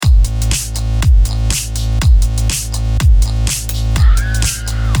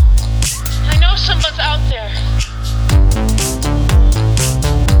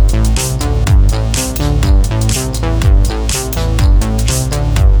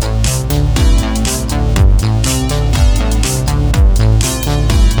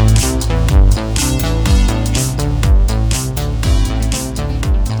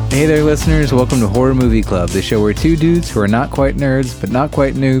Hey there, listeners. Welcome to Horror Movie Club, the show where two dudes who are not quite nerds, but not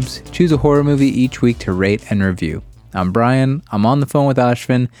quite noobs, choose a horror movie each week to rate and review. I'm Brian, I'm on the phone with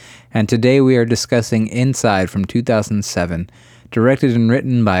Ashvin, and today we are discussing Inside from 2007, directed and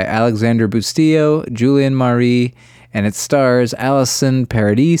written by Alexandre Bustillo, Julien Marie, and it stars Alison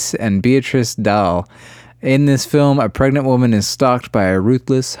Paradis and Beatrice Dalle. In this film, a pregnant woman is stalked by a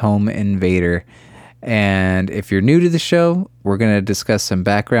ruthless home invader. And if you're new to the show, we're going to discuss some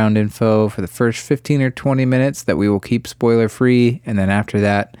background info for the first 15 or 20 minutes that we will keep spoiler free. And then after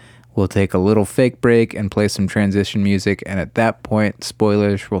that, we'll take a little fake break and play some transition music. And at that point,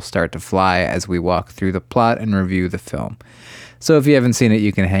 spoilers will start to fly as we walk through the plot and review the film. So if you haven't seen it,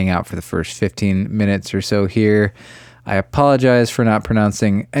 you can hang out for the first 15 minutes or so here. I apologize for not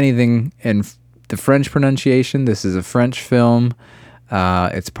pronouncing anything in the French pronunciation. This is a French film.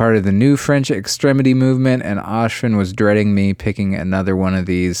 It's part of the new French extremity movement, and Ashvin was dreading me picking another one of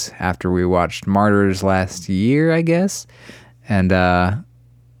these after we watched Martyrs last year, I guess. And I'll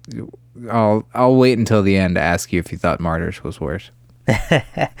wait until the end to ask you if you thought Martyrs was worse. I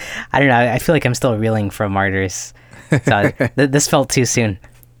don't know. I feel like I'm still reeling from Martyrs. So this felt too soon.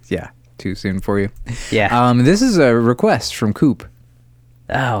 Yeah, too soon for you. Yeah. This is a request from Coop.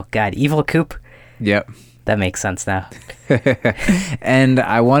 Oh, God. Evil Coop? Yep. That makes sense now. And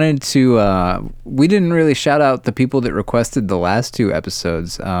I wanted to, we didn't really shout out the people that requested the last two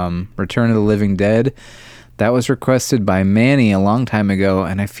episodes. Return of the Living Dead, that was requested by Manny a long time ago,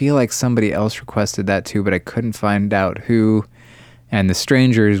 and I feel like somebody else requested that too, but I couldn't find out who. And The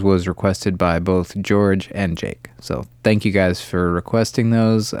Strangers was requested by both George and Jake. So thank you guys for requesting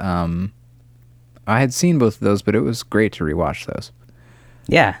those. I had seen both of those, but it was great to rewatch those.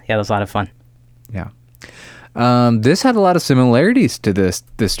 Yeah, it was a lot of fun. Yeah. This had a lot of similarities to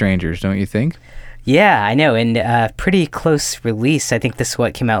The Strangers, don't you think? Yeah, I know, and pretty close release. I think this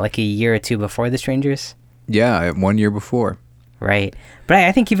came out like a year or two before The Strangers. Yeah, 1 year before. Right. But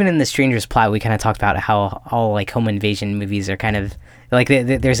I think even in The Strangers plot, we kind of talked about how all like home invasion movies are kind of like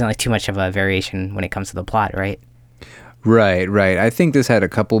there isn't like too much of a variation when it comes to the plot, right? Right. I think this had a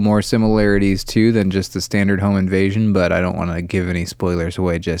couple more similarities too than just the standard home invasion, but I don't want to give any spoilers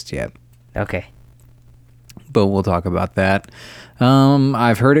away just yet. Okay. But we'll talk about that.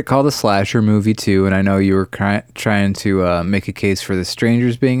 I've heard it called a slasher movie too, and I know you were trying to make a case for The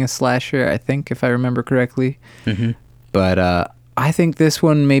Strangers being a slasher, I think, if I remember correctly. Mm-hmm. But I think this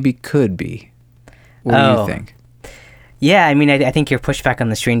one maybe could be. What do you think? Yeah, I mean, I think your pushback on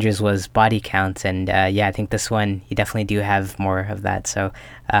The Strangers was body count, and yeah, I think this one, you definitely do have more of that. So,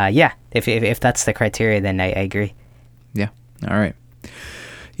 yeah, if that's the criteria, then I agree. Yeah, all right.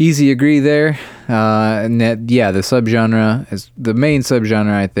 Easy agree there. And that, yeah, the main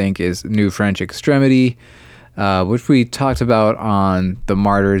subgenre, I think, is New French Extremity, which we talked about on the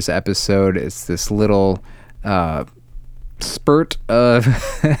Martyrs episode. It's this little spurt of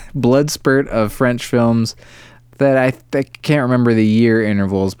blood spurt of French films that I can't remember the year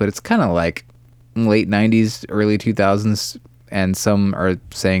intervals, but it's kind of like late 90s, early 2000s, and some are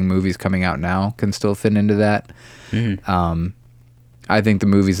saying movies coming out now can still fit into that. Mm-hmm. I think the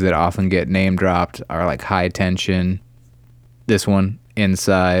movies that often get name dropped are like High Tension, this one,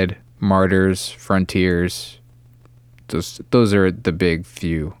 Inside, Martyrs, Frontiers. Those are the big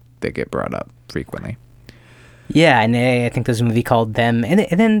few that get brought up frequently. Yeah, and I think there's a movie called Them. And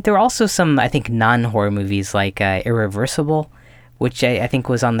then there were also some, I think, non-horror movies like Irreversible, which I think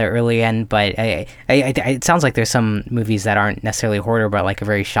was on the early end. But it sounds like there's some movies that aren't necessarily horror, but like a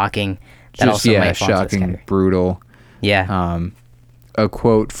very shocking. That just, also might fall into this shocking, category. brutal. Yeah. A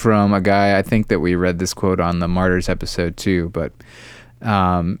quote from a guy, I think that we read this quote on the Martyrs episode too, but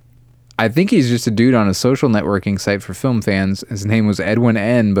I think he's just a dude on a social networking site for film fans. His name was Edwin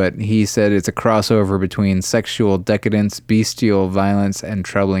N., but he said it's a crossover between sexual decadence, bestial violence, and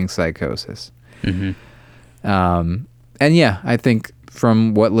troubling psychosis. Mm-hmm. And yeah, I think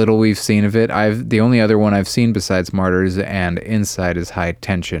from what little we've seen of it, the only other one I've seen besides Martyrs and Inside is High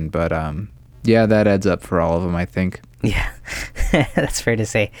Tension, but yeah, that adds up for all of them, I think. Yeah, that's fair to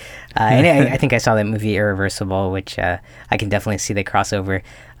say. And I think I saw that movie Irreversible, which I can definitely see the crossover.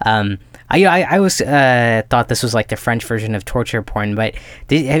 I always thought this was like the French version of torture porn, but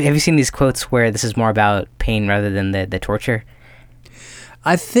have you seen these quotes where this is more about pain rather than the torture?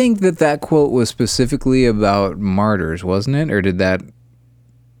 I think that quote was specifically about Martyrs, wasn't it? Or did that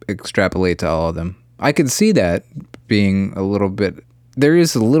extrapolate to all of them? I could see that being a little bit... There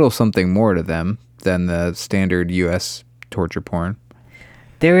is a little something more to them than the standard U.S. torture porn.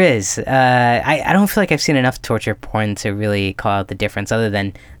 There is. I don't feel like I've seen enough torture porn to really call out the difference, other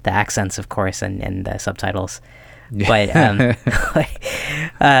than the accents, of course, and the subtitles. But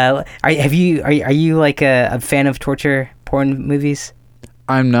are you like a fan of torture porn movies?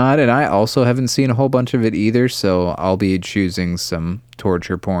 I'm not, and I also haven't seen a whole bunch of it either, so I'll be choosing some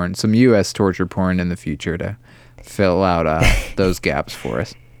torture porn, some U.S. torture porn in the future to fill out those gaps for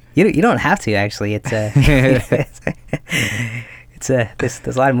us. You don't have to, actually. It's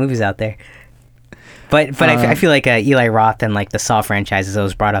there's a lot of movies out there. But I feel like Eli Roth and like the Saw franchise is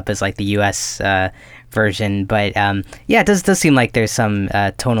always brought up as like the U.S. Version. But yeah, it does seem like there's some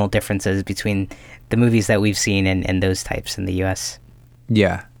tonal differences between the movies that we've seen and those types in the U.S.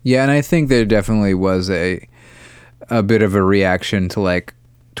 Yeah, and I think there definitely was a bit of a reaction to like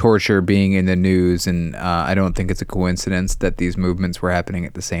torture being in the news, and I don't think it's a coincidence that these movements were happening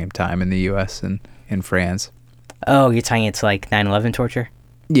at the same time in the U.S. and in France. Oh, you're tying it to like 9/11 torture?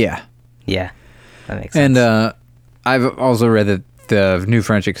 Yeah. Yeah, that makes sense. And I've also read that the new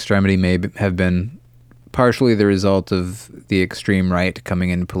French extremity may have been partially the result of the extreme right coming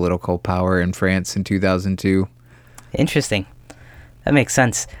in political power in France in 2002. Interesting. That makes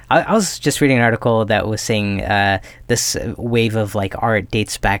sense. I was just reading an article that was saying this wave of like art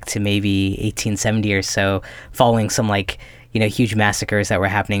dates back to maybe 1870 or so, following some like, huge massacres that were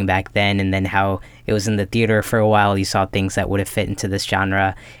happening back then, and then how it was in the theater for a while. You saw things that would have fit into this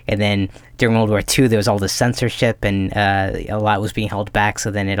genre, and then during World War II there was all this censorship, and a lot was being held back, so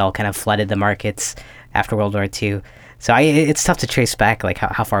then it all kind of flooded the markets after World War II. So it's tough to trace back like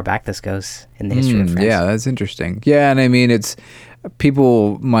how far back this goes in the history of France. Yeah, that's interesting. Yeah, and I mean, it's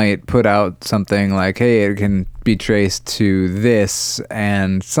people might put out something like, hey, it can be traced to this,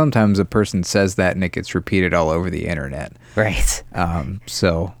 and sometimes a person says that and it gets repeated all over the internet. Right.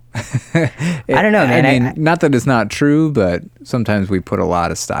 So I don't know, man. I mean, not that it's not true, but sometimes we put a lot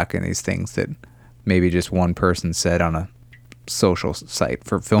of stock in these things that maybe just one person said on a social site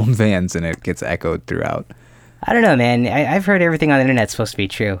for film fans, and it gets echoed throughout. I don't know, man. I've heard everything on the internet's supposed to be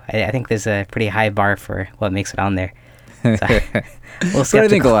true. I think there's a pretty high bar for what makes it on there. So, but I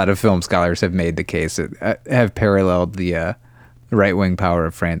think a lot of film scholars have made the case that have paralleled the right-wing power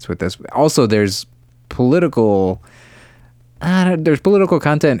of France with this. Also, there's political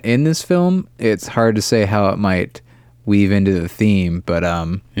content in this film. It's hard to say how it might weave into the theme, but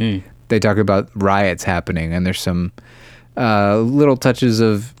they talk about riots happening, and there's some little touches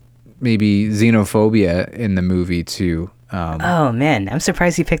of maybe xenophobia in the movie too. Oh man, I'm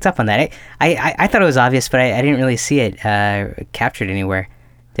surprised you picked up on that. I thought it was obvious, but I didn't really see it captured anywhere.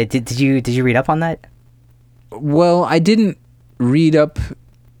 Did you read up on that? Well, I didn't read up.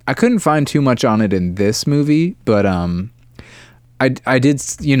 I couldn't find too much on it in this movie, but I did.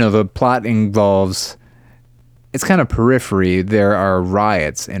 The plot involves. It's kind of periphery. There are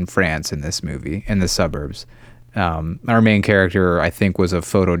riots in France in this movie, in the suburbs. Our main character, I think, was a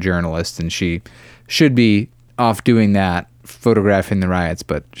photojournalist, and she should be off doing that, photographing the riots,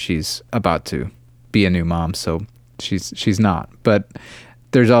 but she's about to be a new mom, so she's not. But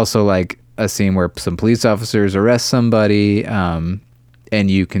there's also like a scene where some police officers arrest somebody, and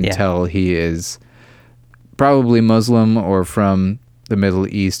you can tell he is probably Muslim or from the Middle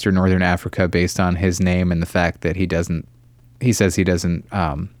East or Northern Africa based on his name and the fact that he says he doesn't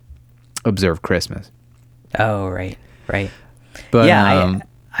observe Christmas. Oh, right. But yeah,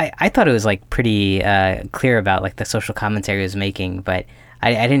 I thought it was like pretty clear about like the social commentary it was making, but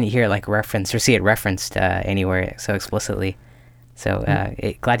I didn't hear it like referenced or see it referenced anywhere so explicitly. So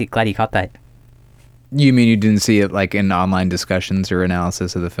glad you caught that. You mean you didn't see it like in online discussions or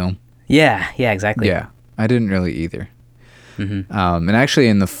analysis of the film? Yeah, exactly. Yeah, I didn't really either. Mm-hmm. And actually,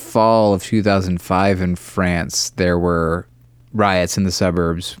 in the fall of 2005 in France, there were riots in the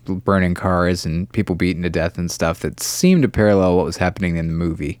suburbs, burning cars and people beaten to death and stuff that seemed to parallel what was happening in the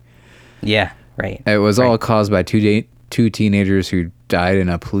movie. Yeah, right. It was all caused by two teenagers who died in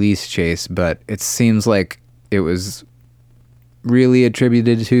a police chase, but it seems like it was really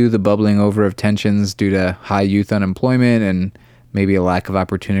attributed to the bubbling over of tensions due to high youth unemployment and maybe a lack of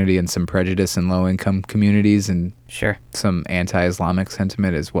opportunity and some prejudice in low-income communities and some anti-Islamic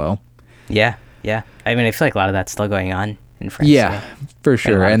sentiment as well. Yeah. I mean, I feel like a lot of that's still going on in France. Yeah, for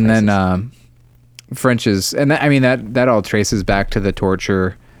sure. And then French is, and I mean that all traces back to the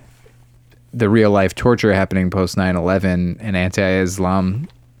torture, the real life torture happening post 9/11 and anti-Islamism.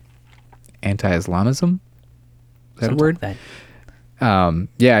 Is that a word? Like that.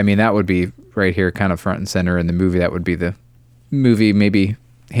 Yeah, I mean that would be right here, kind of front and center in the movie. That would be the movie maybe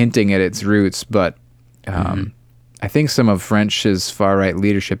hinting at its roots, but I think some of French's far-right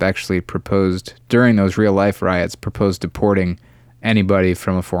leadership actually proposed, during those real-life riots, proposed deporting anybody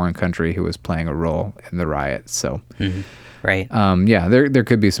from a foreign country who was playing a role in the riots. So, right. Yeah, there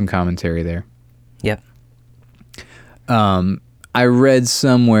could be some commentary there. Yep. I read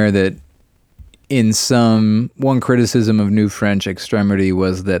somewhere that one criticism of New French Extremity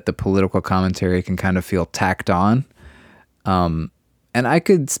was that the political commentary can kind of feel tacked on. And I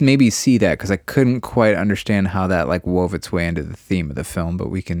could maybe see that because I couldn't quite understand how that like wove its way into the theme of the film, but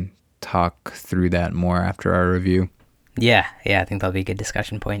we can talk through that more after our review. Yeah, I think that'll be a good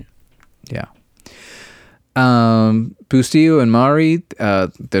discussion point. Yeah. Bustillo and Mari,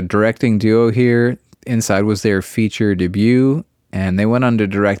 the directing duo here, Inside was their feature debut, and they went on to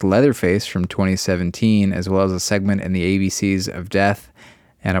direct Leatherface from 2017, as well as a segment in the ABCs of Death.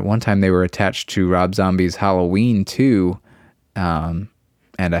 And at one time they were attached to Rob Zombie's Halloween 2, and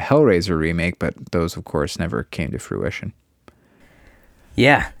a Hellraiser remake, but those, of course, never came to fruition.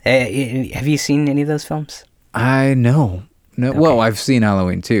 Yeah. Have you seen any of those films? I know. No. Okay. Well, I've seen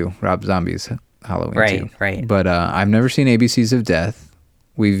Halloween 2, Rob Zombie's Halloween 2. Right. But I've never seen ABCs of Death.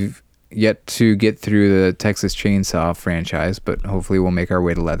 We've yet to get through the Texas Chainsaw franchise, but hopefully we'll make our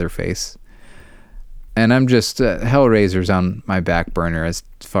way to Leatherface. And I'm just, Hellraiser's on my back burner as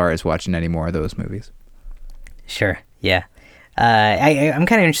far as watching any more of those movies. Sure, yeah. I'm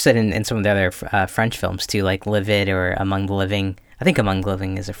kind of interested in some of the other French films too, like Livid or Among the Living. I think Among the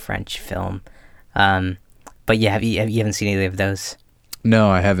Living is a French film. But yeah, you haven't seen either of those? No,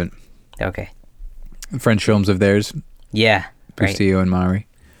 I haven't. Okay. French films of theirs? Yeah, right. Bustillo and Mari.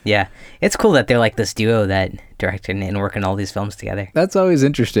 Yeah, it's cool that they're like this duo that direct and work on all these films together. That's always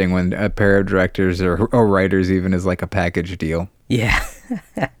interesting when a pair of directors or writers even is like a package deal. Yeah.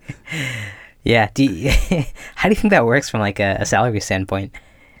 Yeah. How do you think that works from like a salary standpoint?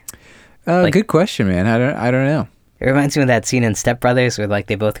 Good question, man. I don't know. It reminds me of that scene in Step Brothers where like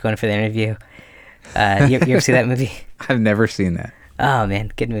they both go in for the interview. You ever see that movie? I've never seen that. Oh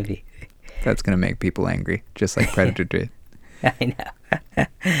man, good movie. That's gonna make people angry, just like Predator did. I know.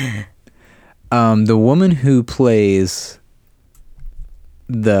 The woman who plays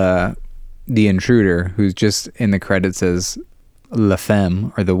the intruder, who's just in the credits as La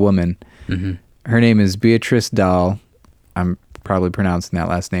Femme, or the woman, her name is Beatrice Dahl. I'm probably pronouncing that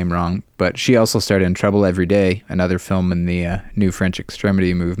last name wrong, but she also starred in Trouble Every Day, another film in the New French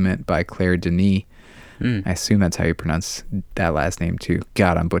Extremity movement by Claire Denis. I assume that's how you pronounce that last name too.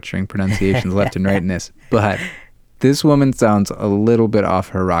 God, I'm butchering pronunciations left and right in this. But this woman sounds a little bit off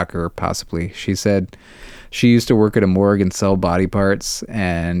her rocker, possibly. She said she used to work at a morgue and sell body parts,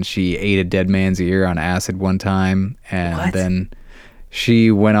 and she ate a dead man's ear on acid one time, and then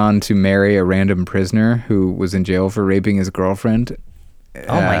she went on to marry a random prisoner who was in jail for raping his girlfriend.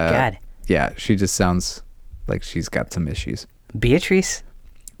 Oh my God. Yeah, she just sounds like she's got some issues. Beatrice?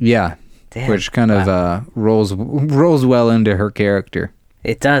 Yeah. Damn. Which kind of rolls well into her character.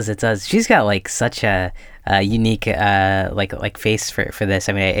 It does. She's got like such a unique like face for this.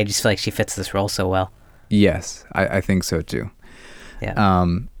 I mean, I just feel like she fits this role so well. Yes, I think so too. Yeah.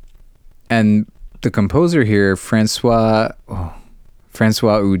 And the composer here, Francois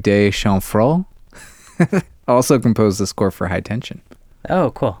Ude Chanfrol, also composed the score for High Tension.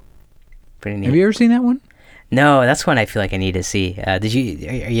 Oh, cool. Pretty neat. Have you ever seen that one? No, that's one I feel like I need to see. Are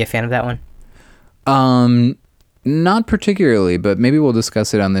you a fan of that one? Not particularly, but maybe we'll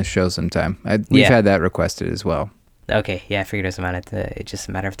discuss it on this show sometime. We've had that requested as well. Okay, yeah, I figured it was it's just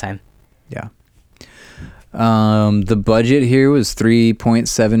a matter of time. Yeah. The budget here was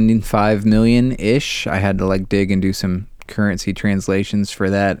 $3.75 million-ish. I had to dig and do some currency translations for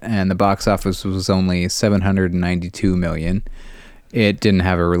that, and the box office was only $792 million. It didn't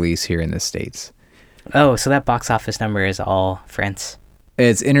have a release here in the States. Oh, so that box office number is all France?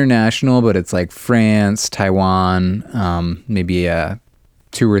 It's international, but it's like France, Taiwan, maybe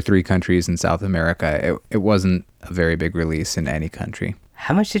 2 or 3 countries in South America. It wasn't a very big release in any country.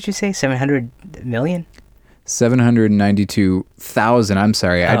 How much did you say? 700 million? 792,000. I'm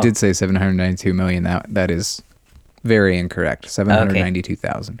sorry. I did say 792 million. That is very incorrect.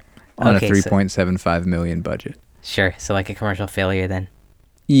 792,000 on a 3.75 million budget. Sure. So like a commercial failure then.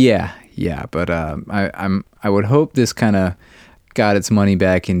 Yeah, but I would hope this kind of got its money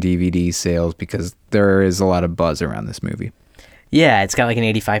back in DVD sales because there is a lot of buzz around this movie. Yeah, it's got like an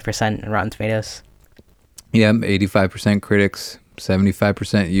 85% Rotten Tomatoes. Yeah, 85% critics,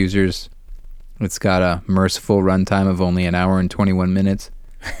 75% users. It's got a merciful runtime of only an hour and 21 minutes.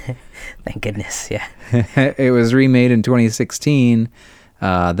 Thank goodness, yeah. It was remade in 2016.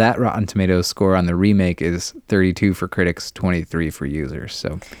 That Rotten Tomatoes score on the remake is 32 for critics, 23 for users.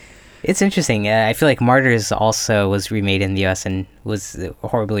 So it's interesting. I feel like Martyrs also was remade in the US and was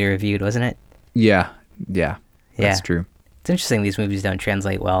horribly reviewed, wasn't it? Yeah, that's true. It's interesting these movies don't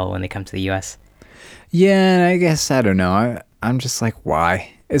translate well when they come to the US. Yeah, and I guess, I don't know. I'm just like,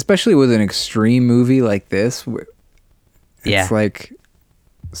 why? Especially with an extreme movie like this. Yeah. It's like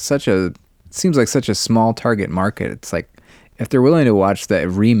seems like such a small target market. It's like if they're willing to watch the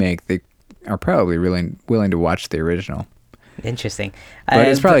remake, they are probably really willing to watch the original. Interesting. But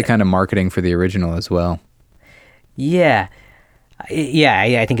it's probably kind of marketing for the original as well. Yeah. Yeah,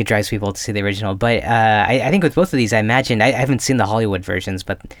 I think it drives people to see the original. But I think with both of these, I imagine, I haven't seen the Hollywood versions,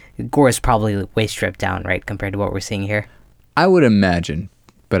 but gore is probably way stripped down, right, compared to what we're seeing here. I would imagine,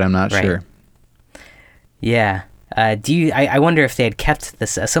 but I'm not sure. Yeah. I wonder if they had kept a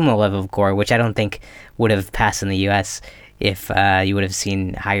similar level of gore, which I don't think would have passed in the US if you would have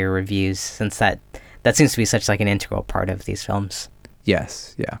seen higher reviews, since that seems to be such like an integral part of these films.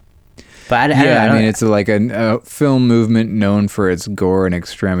 Yes, yeah. But I mean, it's like a film movement known for its gore and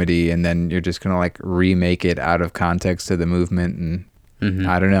extremity, and then you're just gonna like remake it out of context of the movement, and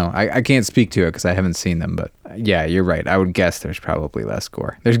I don't know. I can't speak to it because I haven't seen them, but yeah, you're right. I would guess there's probably less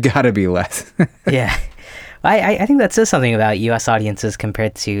gore. There's got to be less. Yeah. I think that says something about U.S. audiences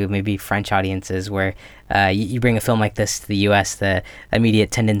compared to maybe French audiences, where you bring a film like this to the U.S., the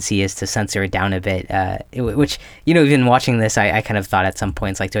immediate tendency is to censor it down a bit, which, even watching this, I kind of thought at some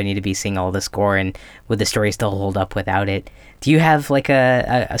points, like, do I need to be seeing all this gore, and would the story still hold up without it? Do you have, like,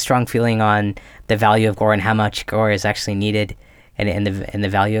 a strong feeling on the value of gore and how much gore is actually needed and the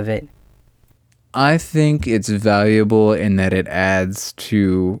value of it? I think it's valuable in that it adds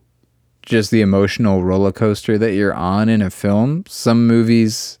to just the emotional roller coaster that you're on in a film.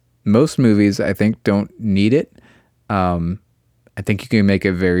 Most movies, I think, don't need it. I think you can make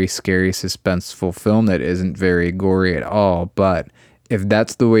a very scary, suspenseful film that isn't very gory at all. But if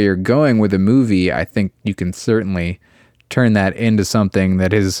that's the way you're going with a movie, I think you can certainly turn that into something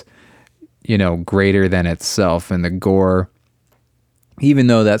that is, greater than itself. And the gore, even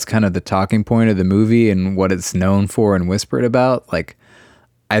though that's kind of the talking point of the movie and what it's known for and whispered about, like,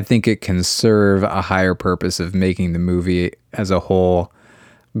 I think it can serve a higher purpose of making the movie as a whole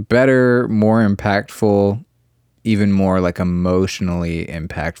better, more impactful, even more like emotionally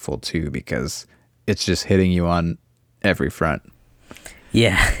impactful too, because it's just hitting you on every front.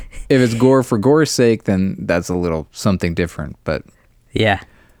 Yeah. If it's gore for gore's sake, then that's a little something different, but yeah.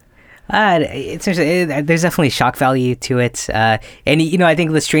 There's definitely shock value to it, and I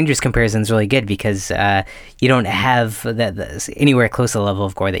think the Strangers comparison is really good because you don't have that anywhere close to the level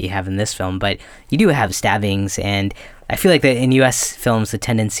of gore that you have in this film, but you do have stabbings, and I feel like that in U.S. films the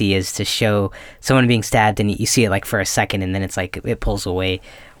tendency is to show someone being stabbed and you see it like for a second and then it's like it pulls away,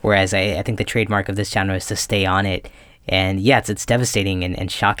 whereas I think the trademark of this genre is to stay on it, and yeah, it's devastating and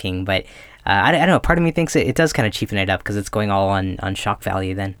shocking, but I don't know. Part of me thinks it does kind of cheapen it up because it's going all on shock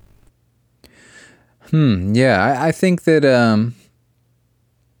value then. Yeah, I think that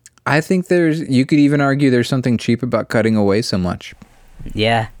you could even argue there's something cheap about cutting away so much.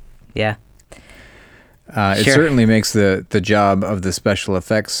 Yeah. It certainly makes the job of the special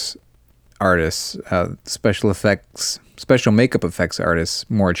effects artists, special makeup effects artists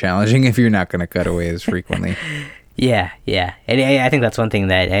more challenging if you're not going to cut away as frequently. Yeah. And I think that's one thing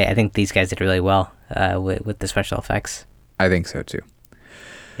that I think these guys did really well with the special effects. I think so too.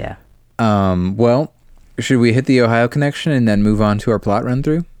 Yeah. Well, should we hit the Ohio connection and then move on to our plot run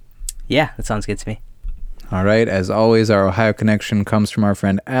through? Yeah, that sounds good to me. All right. As always, our Ohio connection comes from our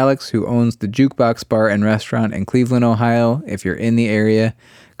friend Alex, who owns the Jukebox Bar and Restaurant in Cleveland, Ohio. If you're in the area,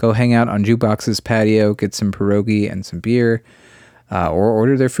 go hang out on Jukebox's patio, get some pierogi and some beer, or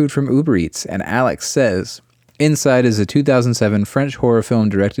order their food from Uber Eats. And Alex says, Inside is a 2007 French horror film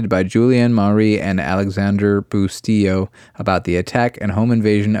directed by Julien Maury and Alexandre Bustillo about the attack and home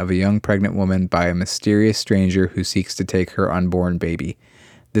invasion of a young pregnant woman by a mysterious stranger who seeks to take her unborn baby.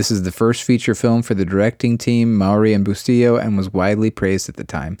 This is the first feature film for the directing team, Maury and Bustillo, and was widely praised at the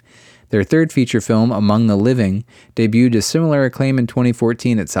time. Their third feature film, Among the Living, debuted to similar acclaim in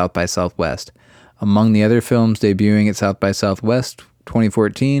 2014 at South by Southwest. Among the other films debuting at South by Southwest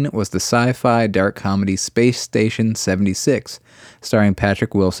 2014 was the sci-fi dark comedy Space Station 76, starring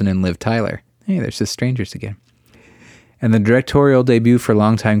Patrick Wilson and Liv Tyler. Hey, there's the strangers again. And the directorial debut for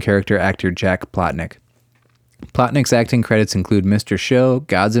longtime character actor Jack Plotnick. Plotnick's acting credits include Mr. Show,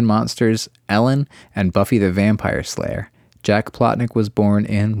 Gods and Monsters, Ellen, and Buffy the Vampire Slayer. Jack Plotnick was born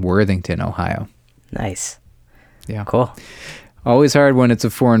in Worthington, Ohio. Nice. Yeah. Cool. Always hard when it's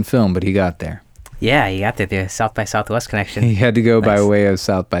a foreign film, but he got there. Yeah, you got the South by Southwest connection. He had to go by way of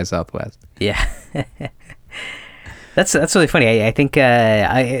South by Southwest. Yeah. That's really funny. I think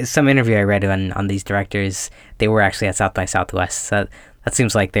some interview I read on these directors, they were actually at South by Southwest. So that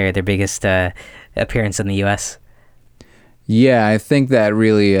seems like their biggest appearance in the U.S. Yeah, I think that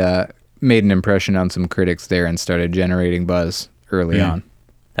really made an impression on some critics there and started generating buzz early on.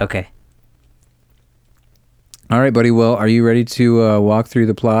 Okay. All right, buddy. Well, are you ready to walk through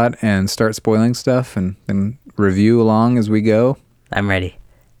the plot and start spoiling stuff and then review along as we go? I'm ready.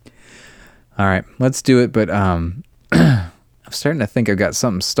 All right, let's do it. But I'm starting to think I've got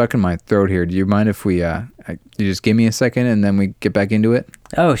something stuck in my throat here. Do you mind if we you just give me a second and then we get back into it?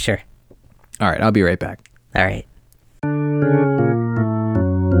 Oh, sure. All right, I'll be right back. All right.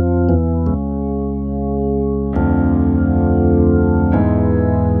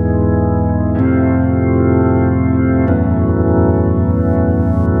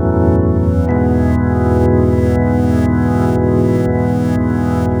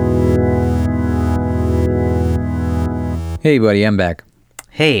 Hey, buddy, I'm back.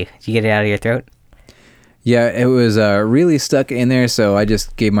 Hey, did you get it out of your throat? Yeah, it was really stuck in there, so I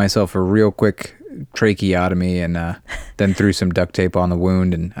just gave myself a real quick tracheotomy and then threw some duct tape on the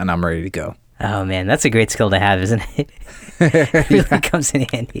wound, and I'm ready to go. Oh, man, that's a great skill to have, isn't it? It really comes in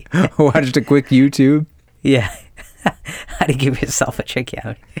handy. Watched a quick YouTube. Yeah. How to give yourself a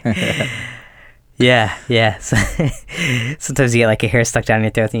tracheotomy. Yeah. So, sometimes you get like a hair stuck down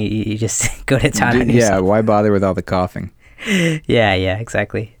your throat and you just go to town on yourself. Yeah, why bother with all the coughing? Yeah,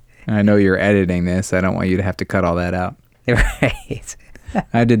 exactly. I know you're editing this. I don't want you to have to cut all that out. Right.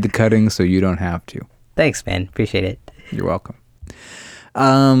 I did the cutting, so you don't have to. Thanks, man. Appreciate it. You're welcome.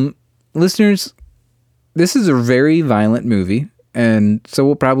 Listeners, this is a very violent movie, and so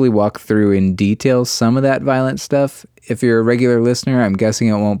we'll probably walk through in detail some of that violent stuff. If you're a regular listener, I'm guessing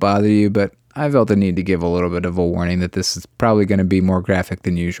it won't bother you, but I felt the need to give a little bit of a warning that this is probably going to be more graphic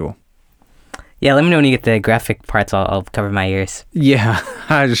than usual. Yeah, let me know when you get the graphic parts. I'll cover my ears. Yeah,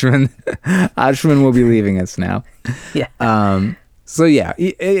 Ashwin will be leaving us now. Yeah. So yeah,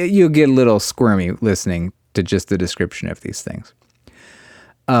 you'll get a little squirmy listening to just the description of these things.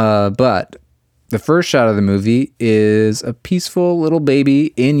 But the first shot of the movie is a peaceful little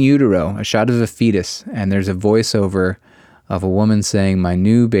baby in utero, a shot of a fetus, and there's a voiceover of a woman saying, "My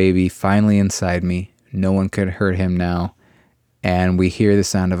new baby finally inside me. No one could hurt him now." And we hear the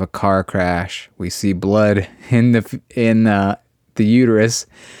sound of a car crash. We see blood in the uterus,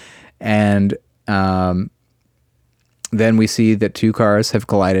 and then we see that two cars have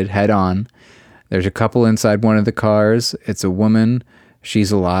collided head on. There's a couple inside one of the cars. It's a woman.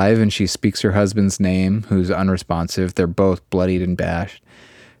 She's alive, and she speaks her husband's name, who's unresponsive. They're both bloodied and bashed.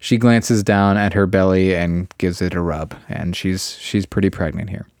 She glances down at her belly and gives it a rub, and she's pretty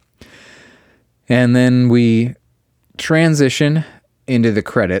pregnant here. And then we transition into the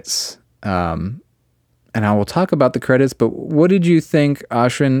credits, and I will talk about the credits, but what did you think,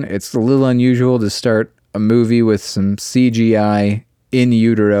 Ashwin? It's a little unusual to start a movie with some CGI in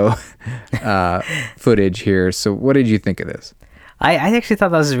utero footage here, so what did you think of this? I actually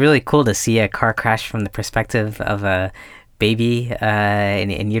thought that was really cool to see a car crash from the perspective of a baby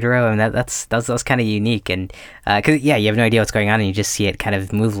in utero. I mean, that's kind of unique, and because you have no idea what's going on, and you just see it kind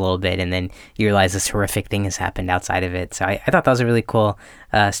of move a little bit, and then you realize this horrific thing has happened outside of it. So I thought that was a really cool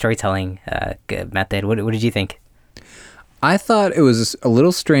storytelling method. What did you think? I thought it was a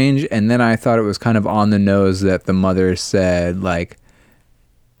little strange, and then I thought it was kind of on the nose that the mother said, like,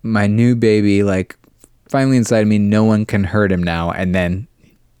 "My new baby, like, finally inside me, no one can hurt him now," and then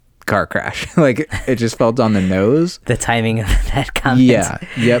car crash. Like, it just felt on the nose. The timing of that comment.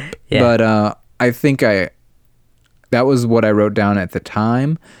 Yeah. But I think that was what I wrote down at the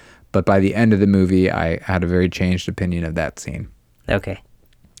time, but by the end of the movie, I had a very changed opinion of that scene. Okay.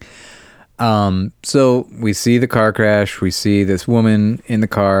 So we see the car crash. We see this woman in the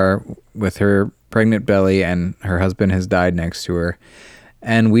car with her pregnant belly, and her husband has died next to her.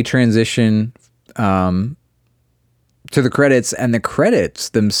 And we transition to the credits, and the credits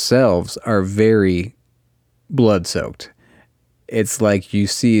themselves are very blood-soaked. It's like you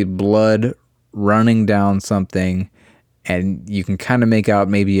see blood running down something, and you can kind of make out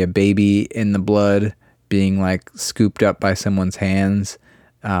maybe a baby in the blood being like scooped up by someone's hands.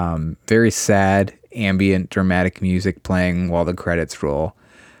 Very sad, ambient, dramatic music playing while the credits roll.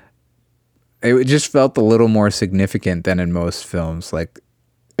 It just felt a little more significant than in most films. Like,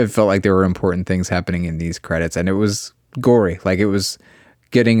 it felt like there were important things happening in these credits, and it was gory. Like, it was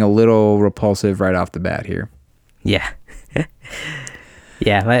getting a little repulsive right off the bat here. Yeah.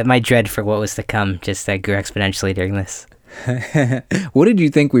 Yeah, my dread for what was to come just grew exponentially during this. What did you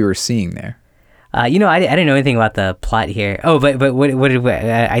think we were seeing there? I didn't know anything about the plot here. Oh, but what did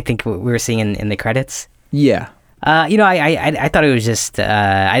I think we were seeing in the credits? Yeah. I thought it was just,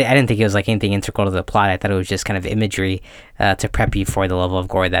 I didn't think it was like anything integral to the plot. I thought it was just kind of imagery to prep you for the level of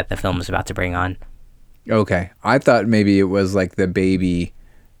gore that the film was about to bring on. Okay. I thought maybe it was like the baby,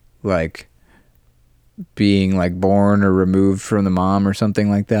 like, being like born or removed from the mom or something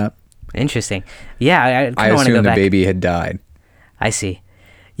like that. Interesting. Yeah, I I kind of want to go assumed the back. baby had died. I see.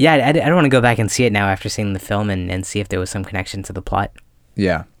 Yeah, I don't want to go back and see it now after seeing the film and see if there was some connection to the plot.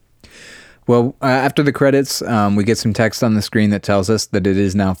 Yeah. Well, after the credits, we get some text on the screen that tells us that it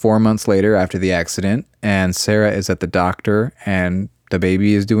is now 4 months later after the accident, and Sarah is at the doctor, and the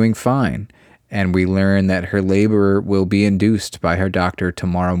baby is doing fine. And we learn that her labor will be induced by her doctor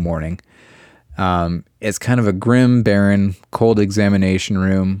tomorrow morning. It's kind of a grim, barren, cold examination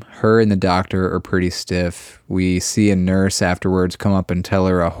room. Her and the doctor are pretty stiff. We see a nurse afterwards come up and tell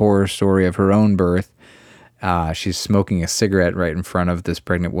her a horror story of her own birth. She's smoking a cigarette right in front of this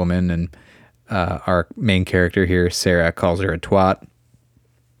pregnant woman, and our main character here, Sarah, calls her a twat.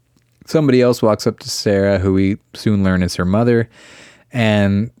 Somebody else walks up to Sarah, who we soon learn is her mother,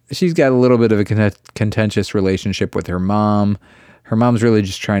 and she's got a little bit of a contentious relationship with her mom. Her mom's really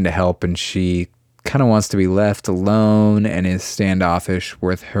just trying to help, and she kind of wants to be left alone and is standoffish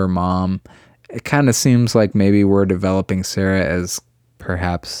with her mom. It kind of seems like maybe we're developing Sarah as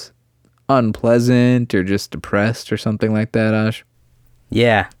perhaps unpleasant or just depressed or something like that, Ash.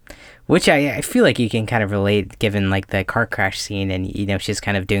 Yeah, which I feel like you can kind of relate given like the car crash scene, and she's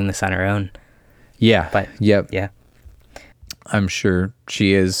kind of doing this on her own. Yeah. But yep. Yeah. I'm sure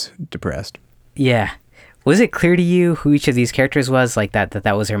she is depressed. Yeah. Was it clear to you who each of these characters was? Like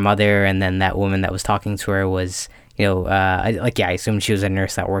that was her mother, and then that woman that was talking to her was, I assumed she was a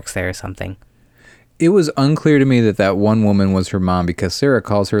nurse that works there or something. It was unclear to me that one woman was her mom because Sarah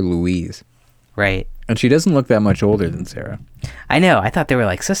calls her Louise. Right. And she doesn't look that much older than Sarah. I know. I thought they were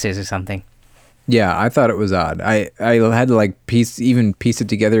like sisters or something. Yeah, I thought it was odd. I had to piece it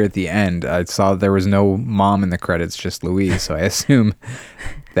together at the end. I saw there was no mom in the credits, just Louise, so I assume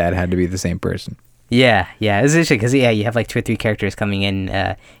that had to be the same person. Yeah, it's interesting because you have like 2 or 3 characters coming in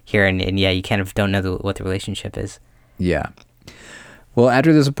here, and you kind of don't know what the relationship is. Yeah. Well,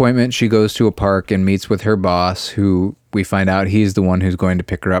 after this appointment, she goes to a park and meets with her boss, who we find out he's the one who's going to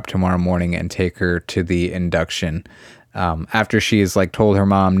pick her up tomorrow morning and take her to the induction. After she is told her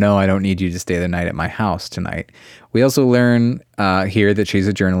mom, no, I don't need you to stay the night at my house tonight. We also learn here that she's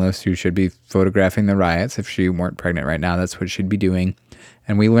a journalist who should be photographing the riots. If she weren't pregnant right now, that's what she'd be doing.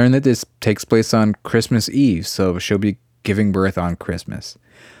 And we learn that this takes place on Christmas Eve, so she'll be giving birth on Christmas,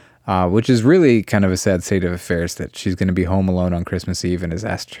 which is really kind of a sad state of affairs that she's going to be home alone on Christmas Eve and has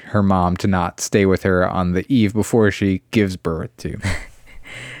asked her mom to not stay with her on the eve before she gives birth to.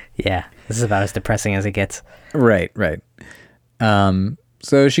 Yeah, this is about as depressing as it gets. Right.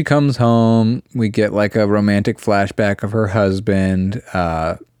 So she comes home. We get a romantic flashback of her husband,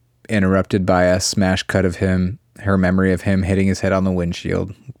 interrupted by a smash cut of her memory of him hitting his head on the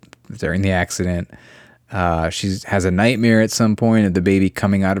windshield during the accident. She has a nightmare at some point of the baby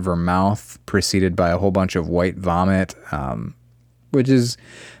coming out of her mouth, preceded by a whole bunch of white vomit, which is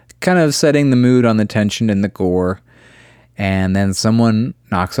kind of setting the mood on the tension and the gore. And then someone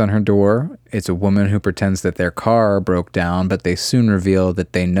knocks on her door. It's a woman who pretends that their car broke down, but they soon reveal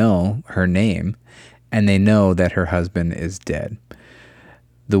that they know her name, and they know that her husband is dead.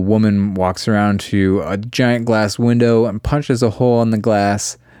 The woman walks around to a giant glass window and punches a hole in the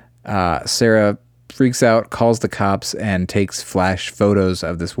glass. Sarah freaks out, calls the cops, and takes flash photos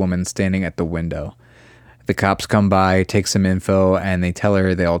of this woman standing at the window. The cops come by, take some info, and they tell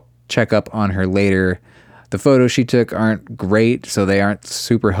her they'll check up on her later. The photos she took aren't great, so they aren't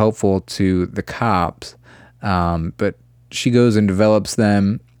super helpful to the cops. But she goes and develops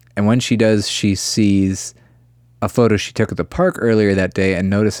them, and when she does, she sees a photo she took at the park earlier that day and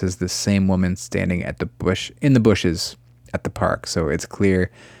notices the same woman standing at in the bushes at the park. So it's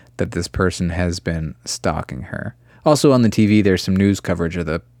clear that this person has been stalking her. Also on the TV, there's some news coverage of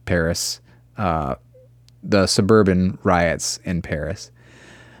the suburban riots in Paris.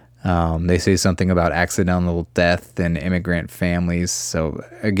 They say something about accidental death and immigrant families. So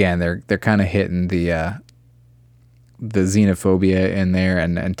again, they're kind of hitting the xenophobia in there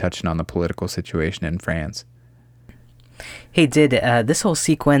and touching on the political situation in France. Hey, did this whole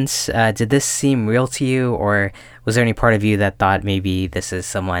sequence, did this seem real to you, or was there any part of you that thought maybe this is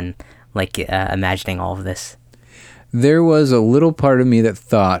someone imagining all of this? There was a little part of me that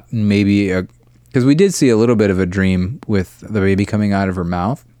thought maybe, because we did see a little bit of a dream with the baby coming out of her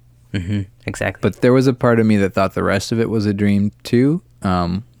mouth. Mm-hmm, exactly. But there was a part of me that thought the rest of it was a dream too.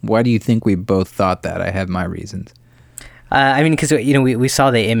 Why do you think we both thought that? I have my reasons. Because we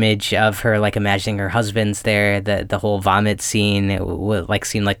saw the image of her imagining her husband's there. The whole vomit scene seemed a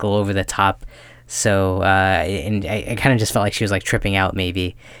little over the top. So and I kind of just felt like she was tripping out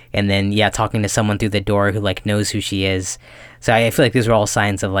maybe. And then talking to someone through the door who knows who she is. So I feel like these were all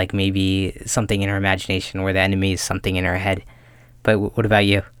signs of maybe something in her imagination, where the enemy is something in her head. But what about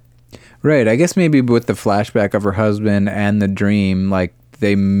you? Right. I guess maybe with the flashback of her husband and the dream, like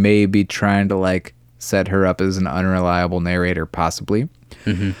they may be trying to like set her up as an unreliable narrator, possibly.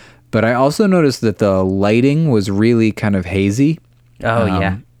 Mm-hmm. But I also noticed that the lighting was really kind of hazy. Oh,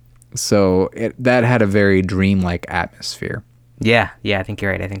 yeah. So that had a very dreamlike atmosphere. Yeah, I think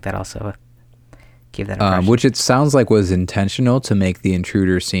you're right. I think that also gave that impression. Which it sounds like was intentional to make the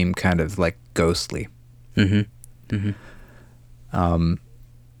intruder seem kind of like ghostly. Mm-hmm. Mm-hmm.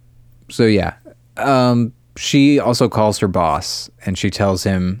 So yeah, she also calls her boss and she tells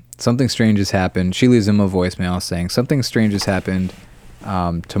him something strange has happened. She leaves him a voicemail saying something strange has happened.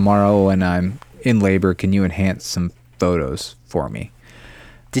 Tomorrow when I'm in labor, can you enhance some photos for me?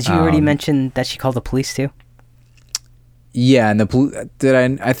 Did you already mention that she called the police too? Yeah, and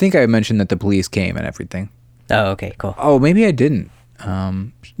I think I mentioned that the police came and everything. Oh, okay, cool. Oh, maybe I didn't.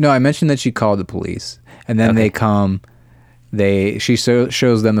 No, I mentioned that she called the police, and then they come. She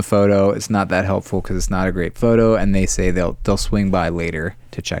shows them the photo. It's not that helpful because it's not a great photo, and they say they'll swing by later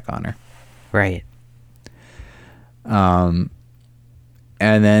to check on her. Right. And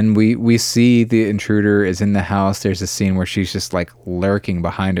then we see the intruder is in the house. There's a scene where she's just like lurking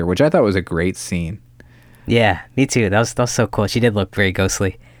behind her, which I thought was a great scene. Yeah, me too. That was so cool. She did look very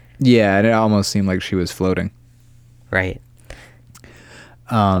ghostly. Yeah, and it almost seemed like she was floating. Right.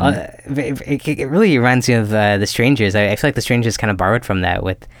 It really reminds me of The Strangers. I feel like The Strangers kind of borrowed from that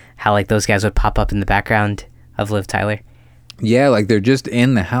with how like those guys would pop up in the background of Liv Tyler. Yeah, like they're just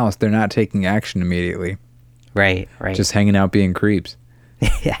in the house. They're not taking action immediately. Right. Just hanging out being creeps.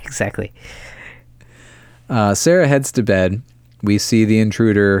 Yeah, exactly. Sarah heads to bed. We see the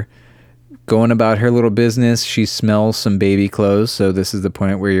intruder going about her little business. She smells some baby clothes, so this is the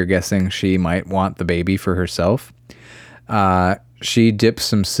point where you're guessing she might want the baby for herself. She dips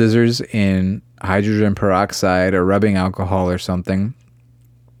some scissors in hydrogen peroxide or rubbing alcohol or something,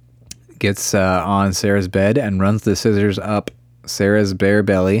 gets on Sarah's bed and runs the scissors up Sarah's bare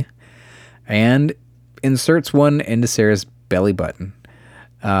belly and inserts one into Sarah's belly button.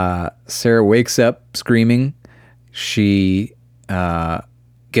 Sarah wakes up screaming. She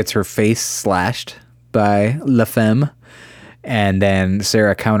gets her face slashed by La Femme, and then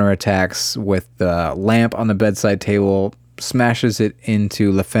Sarah counterattacks with the lamp on the bedside table, smashes it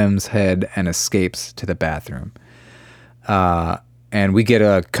into La Femme's head, and escapes to the bathroom. And we get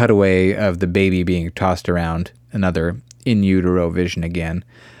a cutaway of the baby being tossed around, another in utero vision again.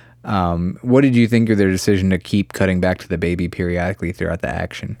 What did you think of their decision to keep cutting back to the baby periodically throughout the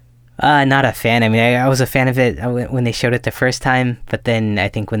action? Not a fan. I mean, I was a fan of it when they showed it the first time, but then I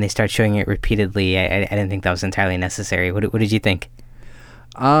think when they start showing it repeatedly, I didn't think that was entirely necessary. What did you think?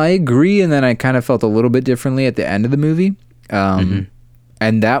 I agree, and then I kind of felt a little bit differently at the end of the movie.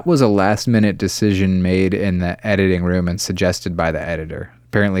 And that was a last-minute decision made in the editing room and suggested by the editor.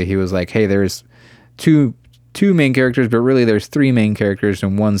 Apparently, he was like, hey, there's two main characters, but really there's three main characters,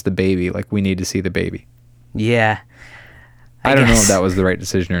 and one's the baby. Like, we need to see the baby. Yeah. I don't know if that was the right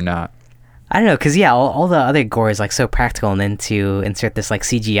decision or not. I don't know, because, yeah, all the other gore is, like, so practical, and then to insert this, like,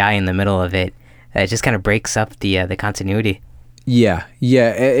 CGI in the middle of it, it just kind of breaks up the continuity. Yeah,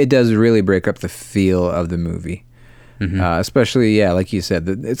 it does really break up the feel of the movie. Especially, yeah, like you said,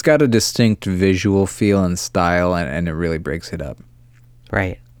 it's got a distinct visual feel and style, and it really breaks it up.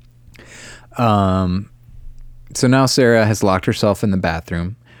 Right. So now Sarah has locked herself in the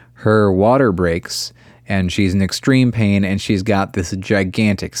bathroom. Her water breaks, and she's in extreme pain, and she's got this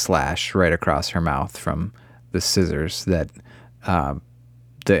gigantic slash right across her mouth from the scissors that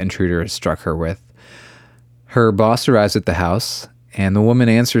the intruder has struck her with. Her boss arrives at the house, and the woman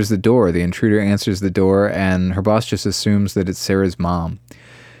answers the door. The intruder answers the door, and her boss just assumes that it's Sarah's mom.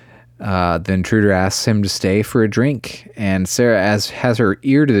 The intruder asks him to stay for a drink, and Sarah has her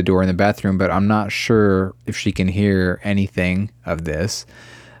ear to the door in the bathroom, but I'm not sure if she can hear anything of this.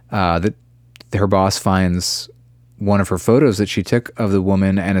 That her boss finds one of her photos that she took of the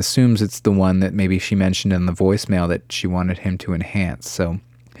woman and assumes it's the one that maybe she mentioned in the voicemail that she wanted him to enhance. So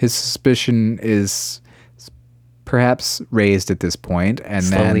his suspicion is perhaps raised at this point, and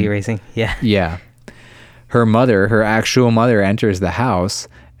slowly raising. Yeah. Her actual mother enters the house,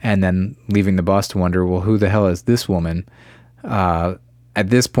 and then leaving the boss to wonder, well, who the hell is this woman? At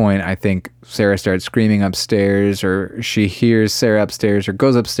this point, I think Sarah starts screaming upstairs, or she hears Sarah upstairs, or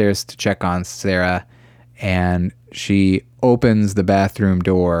goes upstairs to check on Sarah, and she opens the bathroom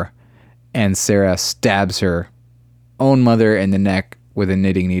door, and Sarah stabs her own mother in the neck with a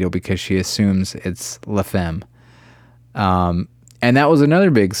knitting needle because she assumes it's La Femme. And that was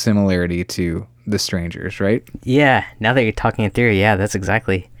another big similarity to The Strangers, right? Yeah, now that you're talking it through, yeah, that's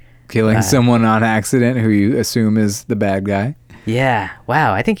exactly. Killing someone on accident who you assume is the bad guy. Yeah.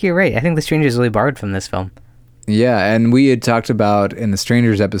 Wow. I think you're right. I think The Strangers really borrowed from this film. Yeah, and we had talked about in the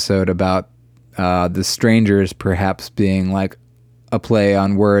Strangers episode about the strangers perhaps being like a play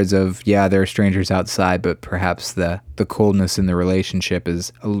on words of, yeah, there are strangers outside, but perhaps the coldness in the relationship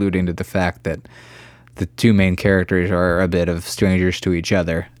is alluding to the fact that the two main characters are a bit of strangers to each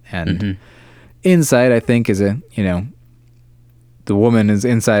other. And inside, I think, is the woman is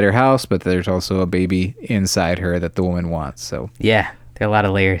inside her house, but there's also a baby inside her that the woman wants. So Yeah. There are a lot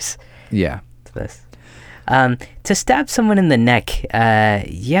of layers yeah. to this. To stab someone in the neck,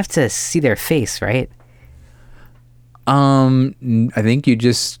 you have to see their face, right? I think you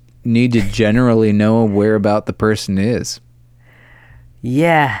just need to generally know where about the person is.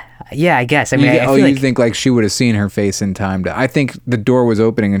 Yeah. Yeah, I guess. I mean, I feel you like... think like she would have seen her face in time to... I think the door was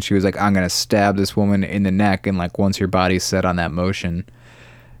opening and she was like, I'm going to stab this woman in the neck. And like once your body's set on that motion,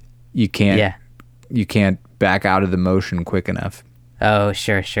 you can't back out of the motion quick enough. Oh,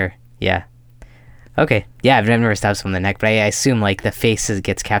 sure. Yeah. Okay. Yeah, I've never stabbed someone in the neck, but I assume like the face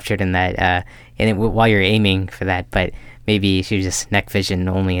gets captured in that, while you're aiming for that, but maybe she was just neck vision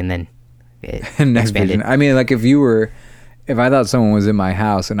only and then Neck expanded. vision. I mean, like if I thought someone was in my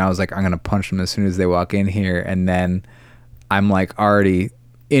house and I was like, I'm going to punch them as soon as they walk in here, and then I'm like already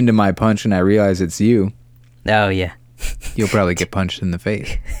into my punch and I realize it's you, Oh, yeah. you'll probably get punched in the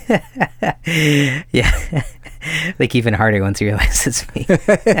face. Yeah. Like even harder once you realize it's me.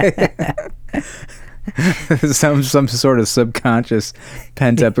 some sort of subconscious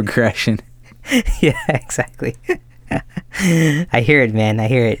pent-up aggression. Yeah, exactly. I hear it, man. I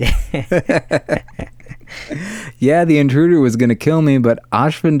hear it. Yeah, the intruder was going to kill me, but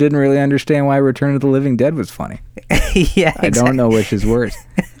Ashvin didn't really understand why Return of the Living Dead was funny. Yeah, exactly. I don't know which is worse.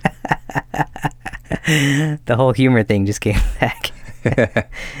 The whole humor thing just came back.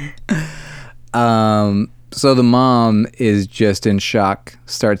 So the mom is just in shock,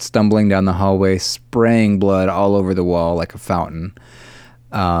 starts stumbling down the hallway, spraying blood all over the wall like a fountain.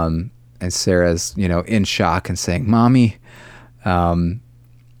 And Sarah's, in shock and saying, Mommy. And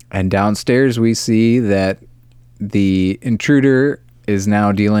downstairs we see that the intruder is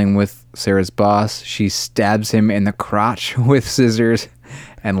now dealing with Sarah's boss. She stabs him in the crotch with scissors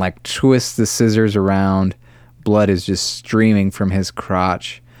and like twists the scissors around. Blood is just streaming from his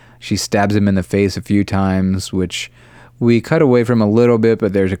crotch. She stabs him in the face a few times, which we cut away from a little bit,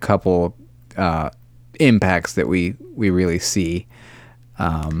 but there's a couple impacts that we really see.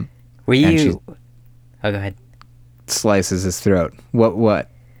 Were you... Oh, go ahead. Slices his throat. What?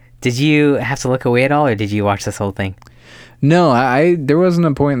 Did you have to look away at all, or did you watch this whole thing? No, there wasn't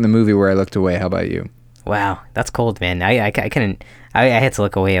a point in the movie where I looked away. How about you? Wow, that's cold, man. I couldn't... I had to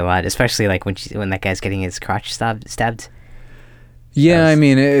look away a lot, especially like when that guy's getting his crotch stabbed. Yeah, I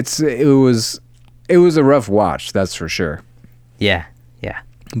mean, it was a rough watch, that's for sure. Yeah.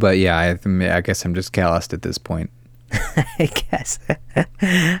 But yeah, I guess I'm just calloused at this point. I guess.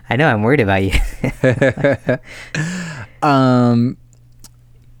 I know, I'm worried about you.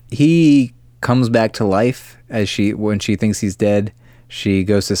 He comes back to life when she thinks he's dead. She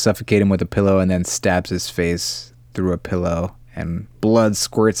goes to suffocate him with a pillow and then stabs his face through a pillow, and blood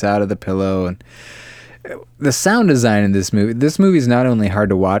squirts out of the pillow. And the sound design in this movie is not only hard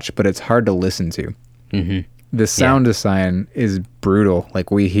to watch, but it's hard to listen to. Mm-hmm. The sound design is brutal.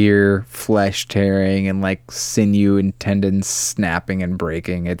 Like we hear flesh tearing and like sinew and tendons snapping and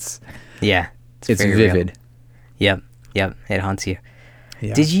breaking. It's vivid. Real. Yep. It haunts you.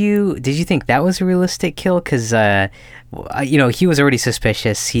 Yeah. Did you think that was a realistic kill? Because he was already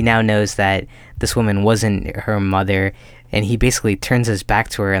suspicious. He now knows that this woman wasn't her mother, and he basically turns his back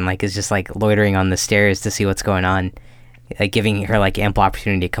to her and like is just like loitering on the stairs to see what's going on, like giving her like ample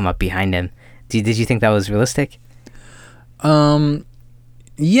opportunity to come up behind him. Did you think that was realistic?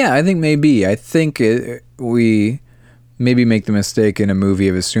 Yeah, I think maybe. I think we maybe make the mistake in a movie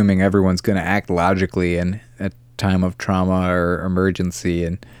of assuming everyone's going to act logically in a time of trauma or emergency,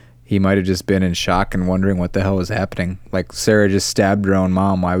 and he might have just been in shock and wondering what the hell was happening. Like, Sarah just stabbed her own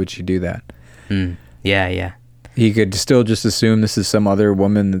mom. Why would she do that? Yeah. He could still just assume this is some other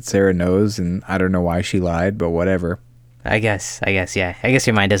woman that Sarah knows, and I don't know why she lied, but whatever. I guess, yeah. I guess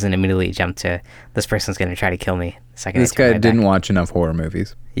your mind doesn't immediately jump to this person's going to try to kill me. This guy didn't watch enough horror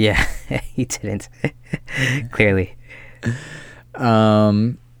movies. Yeah, he didn't. Clearly.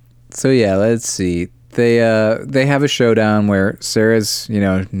 So yeah, let's see. They have a showdown where Sarah's,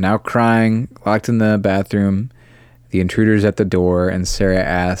 now crying, locked in the bathroom. The intruder's at the door, and Sarah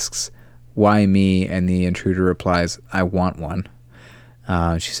asks, "Why me?" And the intruder replies, "I want one."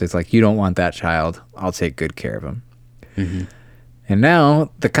 She says, like, "You don't want that child. I'll take good care of him." Mm-hmm. And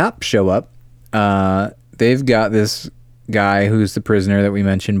now the cops show up. They've got this guy who's the prisoner that we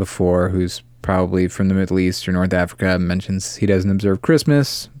mentioned before, who's probably from the Middle East or North Africa, mentions he doesn't observe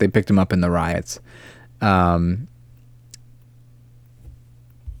Christmas. They picked him up in the riots.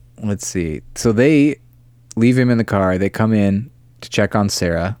 Let's see. So they leave him in the car. They come in to check on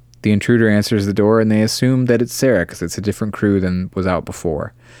Sarah. The intruder answers the door, and they assume that it's Sarah because it's a different crew than was out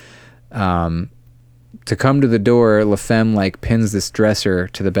before. To come to the door, LaFemme pins this dresser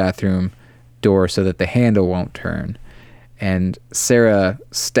to the bathroom door so that the handle won't turn. And Sarah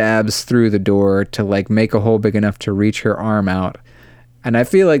stabs through the door to make a hole big enough to reach her arm out. And I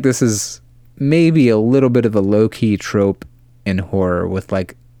feel like this is maybe a little bit of a low-key trope in horror with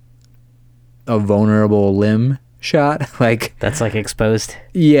a vulnerable limb shot. That's exposed.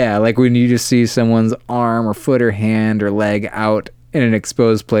 Yeah, when you just see someone's arm or foot or hand or leg out in an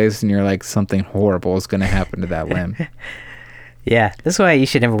exposed place and you're something horrible is going to happen to that limb. Yeah, that's why you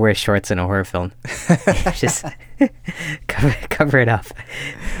should never wear shorts in a horror film. Just cover it up.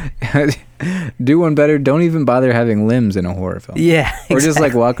 Do one better. Don't even bother having limbs in a horror film. Yeah, exactly. Or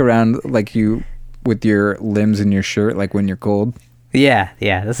just walk around you with your limbs in your shirt when you're cold. Yeah,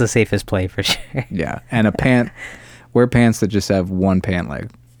 that's the safest play for sure. Yeah, and wear pants that just have one pant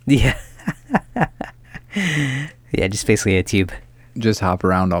leg. Yeah. Yeah, just basically a tube. Just hop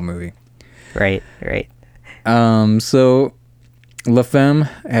around all movie. Right. So LaFemme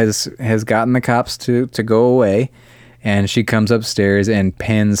has gotten the cops to go away, and she comes upstairs and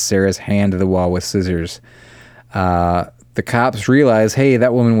pins Sarah's hand to the wall with scissors. The cops realize, hey,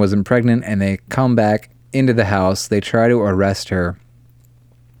 that woman wasn't pregnant, and they come back into the house. They try to arrest her,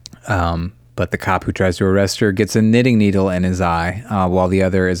 but the cop who tries to arrest her gets a knitting needle in his eye while the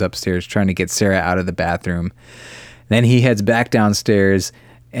other is upstairs trying to get Sarah out of the bathroom. Then he heads back downstairs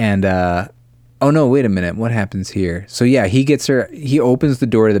and oh no, wait a minute, what happens here? So yeah, he opens the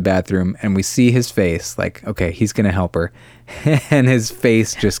door to the bathroom and we see his face, okay, he's gonna help her. And his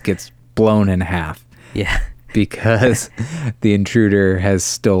face just gets blown in half. Yeah. Because the intruder has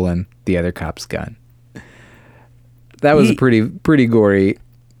stolen the other cop's gun. That was a pretty gory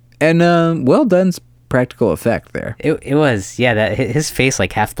and well done practical effect there. It was, yeah, that his face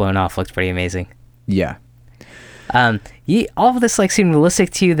half blown off looks pretty amazing. Yeah. All of this seemed realistic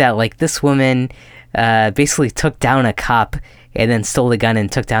to you, that this woman basically took down a cop and then stole the gun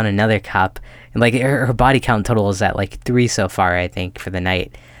and took down another cop, and her body count total is at 3 so far, I think, for the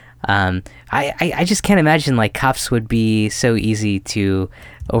night. I just can't imagine cops would be so easy to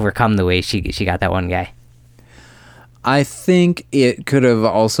overcome the way she got that one guy. I think it could have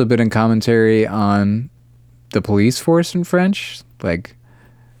also been a commentary on the police force in France.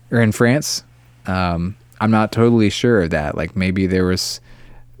 I'm not totally sure of that. Maybe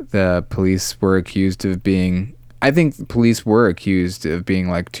the police were accused of being, I think police were accused of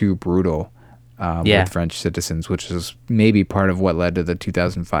being too brutal with French citizens, which is maybe part of what led to the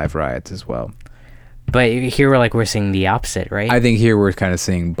 2005 riots as well. But here we're seeing the opposite, right? I think here we're kind of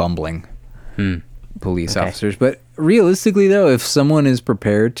seeing bumbling police officers. But realistically though, if someone is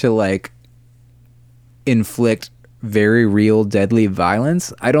prepared to inflict very real deadly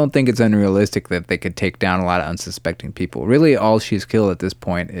violence, I don't think it's unrealistic that they could take down a lot of unsuspecting people. Really, all she's killed at this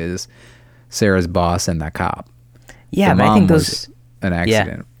point is Sarah's boss and that cop. Yeah, but I think those was an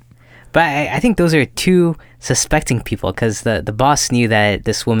accident. Yeah. But I think those are two suspecting people, because the boss knew that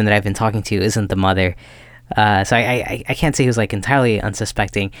this woman that I've been talking to isn't the mother. So I can't say he was entirely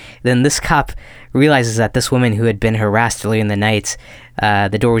unsuspecting. Then this cop realizes that this woman who had been harassed earlier in the night,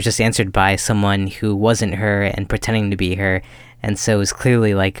 the door was just answered by someone who wasn't her and pretending to be her, and so it was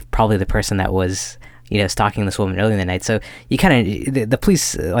clearly probably the person that was stalking this woman earlier in the night. So you kind of the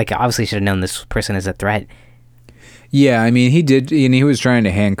police obviously should have known this person is a threat. Yeah, I mean he did, and he was trying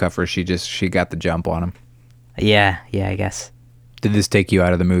to handcuff her. She got the jump on him. Yeah, I guess. Did this take you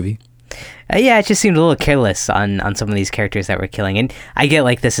out of the movie? Yeah, it just seemed a little careless on some of these characters that we're killing. And I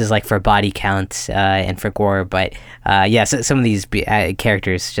get this is for body count and for gore, but so some of these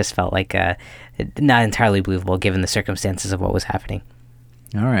characters just felt not entirely believable given the circumstances of what was happening.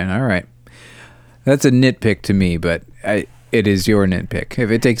 All right. That's a nitpick to me, but it is your nitpick.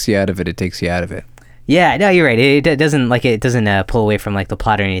 If it takes you out of it, it takes you out of it. Yeah, no, you're right. It doesn't pull away from the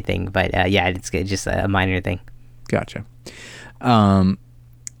plot or anything, but it's just a minor thing. Gotcha.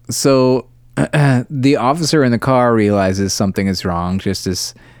 So the officer in the car realizes something is wrong just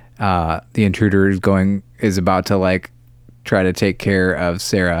as the intruder is about to try to take care of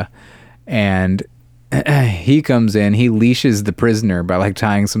Sarah, and he comes in. He leashes the prisoner by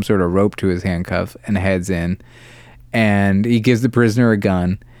tying some sort of rope to his handcuff and heads in, and he gives the prisoner a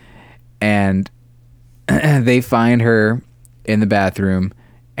gun, and they find her in the bathroom,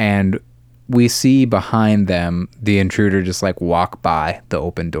 and we see behind them the intruder just like walk by the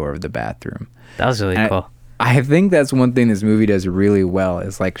open door of the bathroom. That was really cool. I think that's one thing this movie does really well,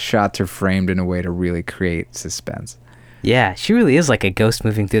 is like shots are framed in a way to really create suspense. Yeah, she really is like a ghost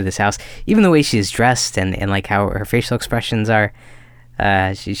moving through this house. Even the way she's dressed and like how her facial expressions are,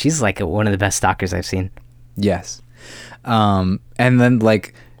 she's like one of the best stalkers I've seen. Yes. And then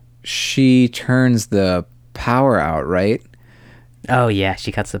like she turns the power out, right? Oh yeah,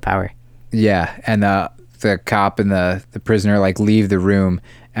 she cuts the power. Yeah, and the cop and the prisoner like leave the room,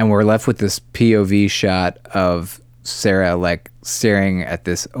 and we're left with this POV shot of Sarah like staring at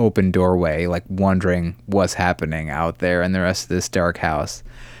this open doorway, like wondering what's happening out there in the rest of this dark house.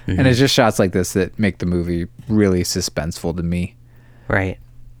 And it's just shots like this that make the movie really suspenseful to me. Right.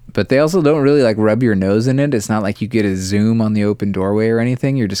 But they also don't really like rub your nose in it. It's not like you get a zoom on the open doorway or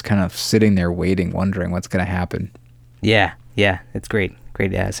anything. You're just kind of sitting there waiting, wondering what's going to happen. Yeah, it's great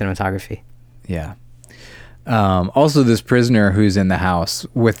cinematography. Yeah. Also, this prisoner who's in the house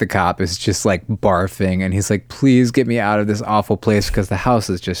with the cop is just like barfing, and he's like, please get me out of this awful place, because the house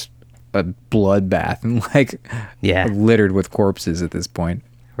is just a bloodbath and like littered with corpses at this point.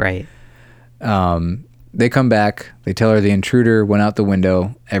 Right. They come back, they tell her the intruder went out the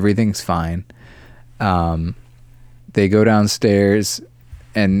window, everything's fine. They go downstairs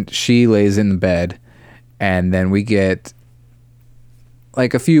and she lays in the bed, and then we get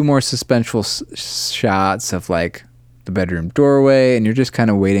like a few more suspenseful shots of like the bedroom doorway, and you're just kind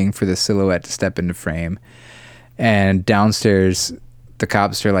of waiting for the silhouette to step into frame. And downstairs, the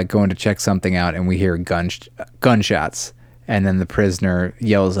cops are like going to check something out, and we hear gunshots. And then the prisoner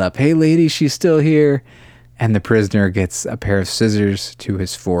yells up, "Hey lady, she's still here." And the prisoner gets a pair of scissors to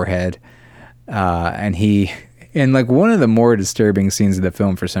his forehead. And he, in like one of the more disturbing scenes of the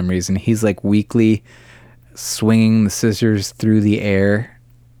film for some reason, he's like weakly swinging the scissors through the air,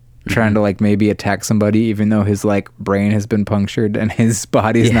 trying to like maybe attack somebody, even though his like brain has been punctured and his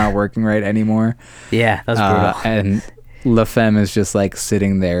body's not working right anymore. Yeah, that's brutal. And La Femme is just like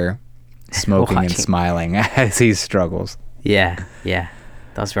sitting there smoking and smiling as he struggles. Yeah,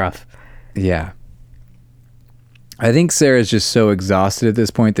 that's rough. Yeah. I think Sarah's just so exhausted at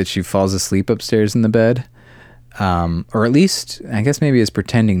this point that she falls asleep upstairs in the bed. Or at least, I guess maybe is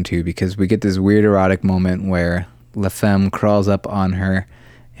pretending to, because we get this weird erotic moment where La Femme crawls up on her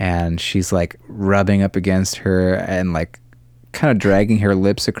and she's like rubbing up against her and like kind of dragging her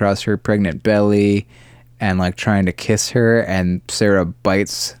lips across her pregnant belly and like trying to kiss her, and Sarah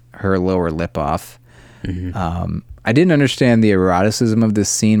bites her lower lip off. I didn't understand the eroticism of this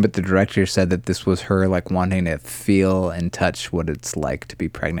scene, but the director said that this was her like wanting to feel and touch what it's like to be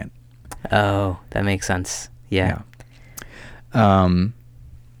pregnant. Oh, that makes sense. Yeah.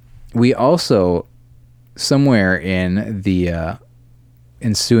 We also, somewhere in the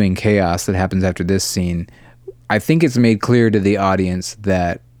ensuing chaos that happens after this scene, I think it's made clear to the audience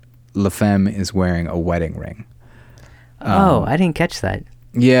that La Femme is wearing a wedding ring. I didn't catch that.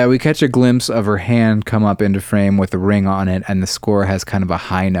 Yeah, we catch a glimpse of her hand come up into frame with a ring on it, and the score has kind of a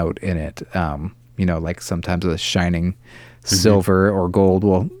high note in it. You know, like sometimes a shining silver or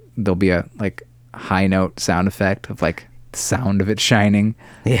gold there'll be a like high note sound effect of like the sound of it shining.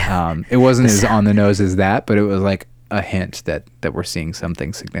 Yeah. It wasn't as on the nose as that, but it was like a hint that we're seeing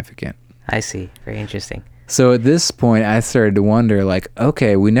something significant. I see. Very interesting. So at this point, I started to wonder, like,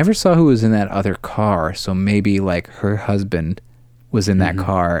 okay, we never saw who was in that other car, so maybe like her husband was in that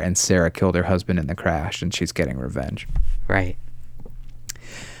car and Sarah killed her husband in the crash and she's getting revenge. Right.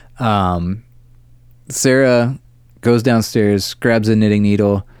 Sarah goes downstairs, grabs a knitting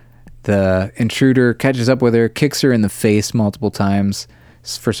needle. The intruder catches up with her, kicks her in the face multiple times.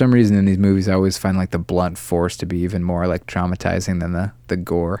 For some reason in these movies, I always find like the blunt force to be even more like traumatizing than the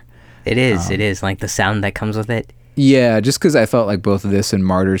gore. It is like the sound that comes with it. Yeah, just because I felt like both of this and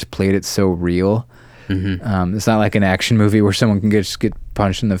Martyrs played it so real. It's not like an action movie where someone can just get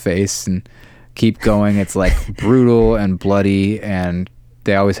punched in the face and keep going. It's like brutal and bloody, and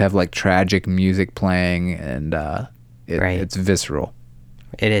they always have like tragic music playing, and it's visceral.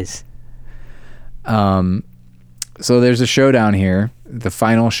 It is. So there's a showdown here, the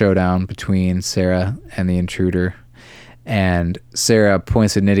final showdown between Sarah and the intruder, and Sarah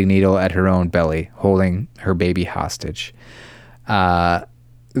points a knitting needle at her own belly, holding her baby hostage.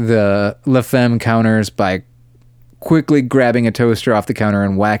 The La Femme counters by quickly grabbing a toaster off the counter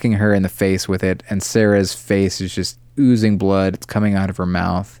and whacking her in the face with it, and Sarah's face is just oozing blood. It's coming out of her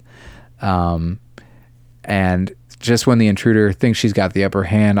mouth. And just when the intruder thinks she's got the upper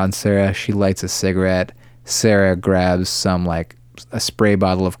hand on Sarah, she lights a cigarette. Sarah grabs some like a spray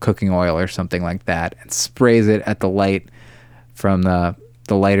bottle of cooking oil or something like that and sprays it at the light from the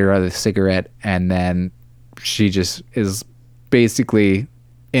the lighter of the cigarette, and then she just is basically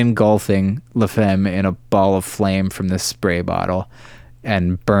engulfing LaFemme in a ball of flame from this spray bottle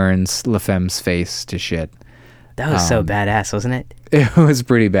and burns LaFemme's face to shit. That was so badass, wasn't it? It was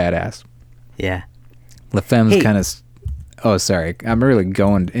pretty badass. Yeah. LaFemme's kind of... Oh, sorry. I'm really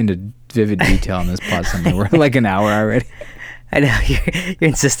going into vivid detail on this pod. We're like an hour already. I know. You're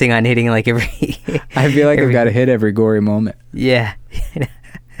insisting on hitting like every... I feel like I've got to hit every gory moment. Yeah.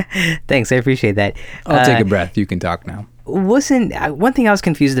 Thanks. I appreciate that. I'll take a breath. You can talk now. Wasn't one thing I was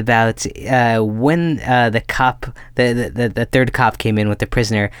confused about when the cop, the third cop came in with the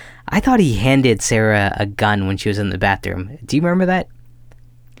prisoner. I thought he handed Sarah a gun when she was in the bathroom. Do you remember that?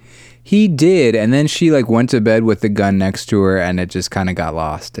 He did, and then she like went to bed with the gun next to her, and it just kind of got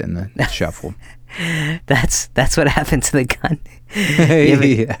lost in the shuffle. That's what happened to the gun.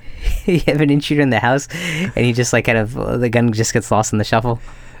 Yeah. You have an intruder in the house, and he just like kind of the gun just gets lost in the shuffle.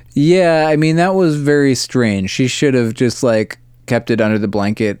 Yeah, I mean that was very strange. She should have just like kept it under the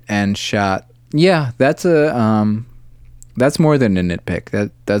blanket and shot. Yeah, that's that's more than a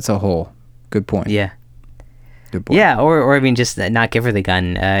nitpick. That's a whole good point. Yeah. Good point. Yeah, or I mean, just not give her the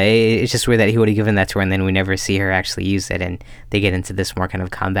gun. It's just weird that he would have given that to her, and then we never see her actually use it, and they get into this more kind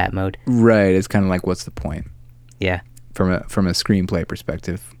of combat mode. Right. It's kind of like, what's the point? Yeah. From a screenplay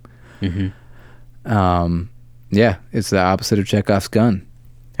perspective. Mm-hmm. Yeah, it's the opposite of Chekhov's gun.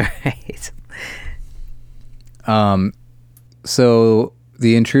 Right. So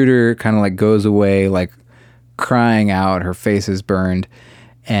the intruder kind of like goes away, like crying out. Her face is burned.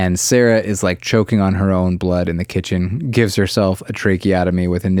 And Sarah is like choking on her own blood in the kitchen, gives herself a tracheotomy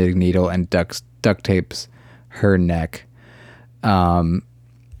with a knitting needle and duct tapes her neck.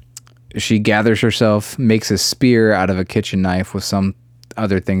 She gathers herself, makes a spear out of a kitchen knife with some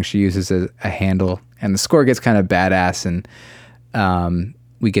other thing she uses as a handle. And the score gets kind of badass, and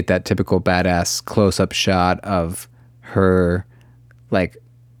we get that typical badass close-up shot of her like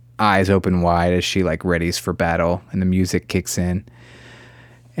eyes open wide as she like readies for battle, and the music kicks in.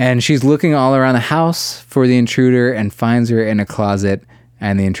 And she's looking all around the house for the intruder and finds her in a closet.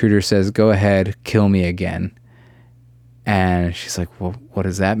 And the intruder says, "Go ahead, kill me again." And she's like, "Well, what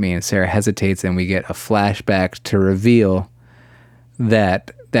does that mean?" Sarah hesitates, and we get a flashback to reveal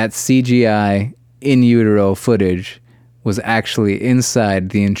that CGI in utero footage was actually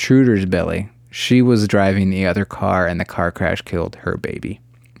inside the intruder's belly. She was driving the other car, and the car crash killed her baby.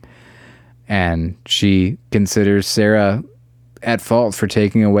 And she considers Sarah at fault for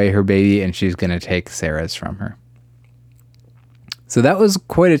taking away her baby, and she's going to take Sarah's from her. So that was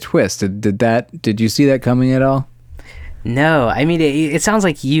quite a twist. Did you see that coming at all? No, I mean, it sounds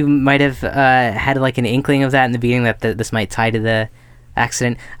like you might have had like an inkling of that in the beginning, that this might tie to the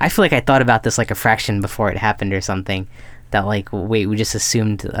accident. I feel like I thought about this like a fraction before it happened or something. That like, wait, we just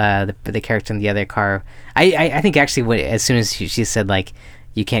assumed the character in the other car. I think actually as soon as she said like,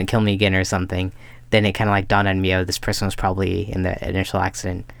 "You can't kill me again" or something, then it kind of like dawned on me, oh, this person was probably in the initial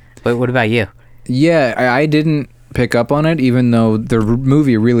accident. But what about you? Yeah, I didn't pick up on it, even though the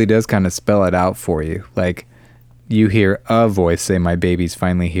movie really does kind of spell it out for you. Like, you hear a voice say, "My baby's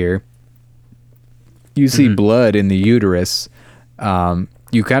finally here." You see blood in the uterus.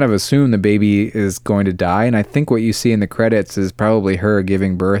 You kind of assume the baby is going to die, and I think what you see in the credits is probably her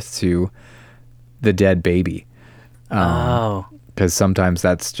giving birth to the dead baby. Because sometimes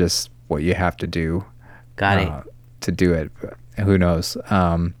that's just what you have to do. Got it. To do it. Who knows?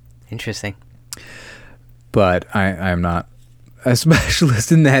 Interesting. But I'm not a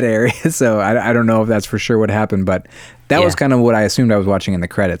specialist in that area, so I don't know if that's for sure what happened, but that was kind of what I assumed I was watching in the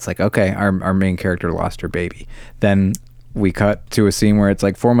credits. Like, okay, our main character lost her baby. Then we cut to a scene where it's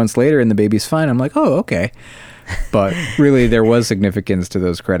like 4 months later and the baby's fine. I'm like, oh, okay. But really, there was significance to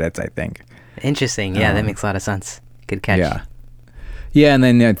those credits, I think. Interesting. Yeah, that makes a lot of sense. Good catch. Yeah. Yeah, and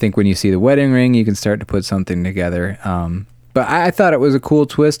then I think when you see the wedding ring, you can start to put something together. But I thought it was a cool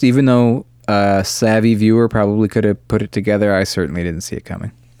twist, even though a savvy viewer probably could have put it together. I certainly didn't see it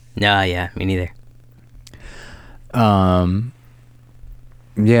coming. No, yeah, me neither.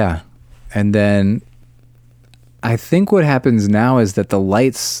 Yeah. And then I think what happens now is that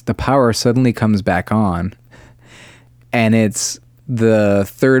the power suddenly comes back on, and it's the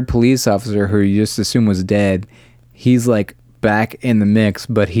third police officer who you just assume was dead. He's like back in the mix,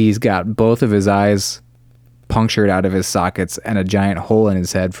 but he's got both of his eyes punctured out of his sockets and a giant hole in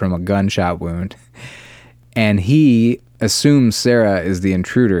his head from a gunshot wound. And he assumes Sarah is the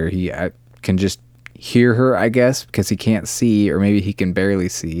intruder. He can just hear her, I guess, because he can't see, or maybe he can barely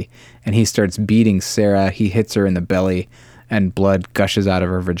see. And he starts beating Sarah. He hits her in the belly, and blood gushes out of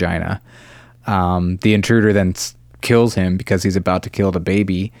her vagina. The intruder then kills him because he's about to kill the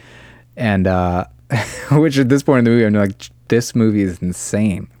baby. And which at this point in the movie, I'm like, this movie is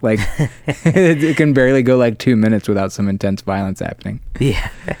insane. Like, it can barely go like 2 minutes without some intense violence happening. Yeah,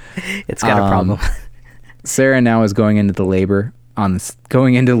 it's got a problem. Sarah now is going into labor on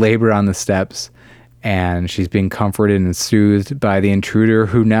the steps, and she's being comforted and soothed by the intruder,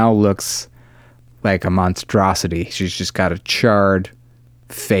 who now looks like a monstrosity. She's just got a charred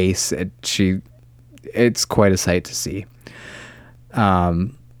face. It's quite a sight to see.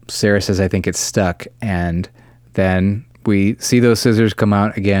 Sarah says, "I think it's stuck," and then we see those scissors come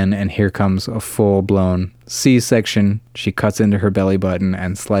out again, and here comes a full-blown C-section. She cuts into her belly button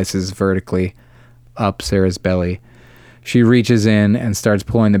and slices vertically up Sarah's belly. She reaches in and starts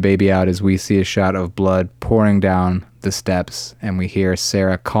pulling the baby out as we see a shot of blood pouring down the steps, and we hear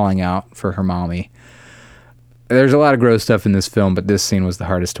Sarah calling out for her mommy. There's a lot of gross stuff in this film, but this scene was the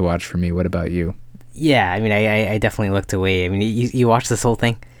hardest to watch for me. What about you? Yeah, I mean, I definitely looked away. I mean, you watched this whole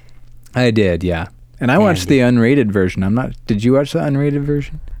thing? I did, yeah. And I watched the unrated version. Did you watch the unrated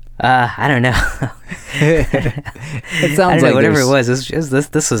version? I don't know. It sounds like whatever it was.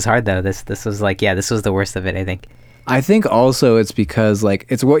 This was hard though. This was like, yeah, this was the worst of it, I think. I think also it's because like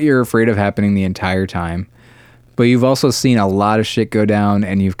it's what you're afraid of happening the entire time. But you've also seen a lot of shit go down,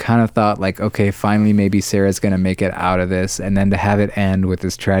 and you've kind of thought like, okay, finally maybe Sarah's going to make it out of this, and then to have it end with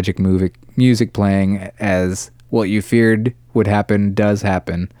this tragic music playing as what you feared would happen does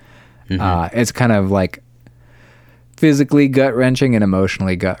happen. Mm-hmm. It's kind of like physically gut-wrenching and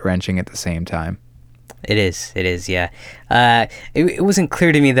emotionally gut-wrenching at the same time. It is, yeah. It wasn't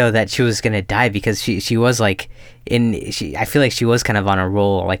clear to me though that she was gonna die, because she was like I feel like she was kind of on a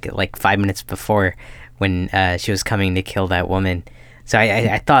roll like 5 minutes before when she was coming to kill that woman. So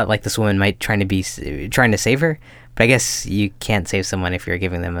I thought like this woman might trying to save her, but I guess you can't save someone if you're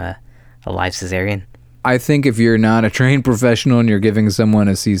giving them a live cesarean. I think if you're not a trained professional and you're giving someone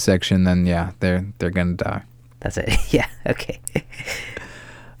a C-section, then yeah, they're gonna die. That's it. Yeah. Okay.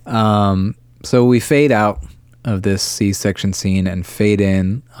 So we fade out of this C-section scene and fade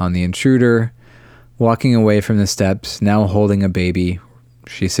in on the intruder, walking away from the steps, now holding a baby.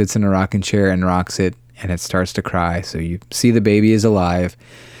 She sits in a rocking chair and rocks it, and it starts to cry. So you see the baby is alive.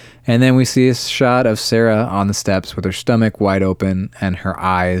 And then we see a shot of Sarah on the steps with her stomach wide open and her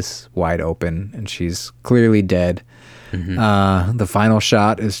eyes wide open, and she's clearly dead. Mm-hmm. The final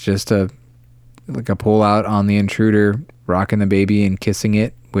shot is just a pull out on the intruder, rocking the baby and kissing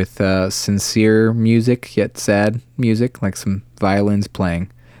it with sincere music, yet sad music, like some violins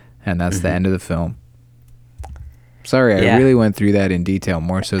playing. And that's the end of the film. Sorry, I really went through that in detail,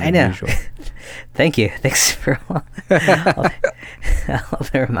 more so than usual. Thank you. Thanks for all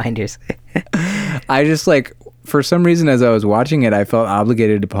the reminders. I just for some reason, as I was watching it, I felt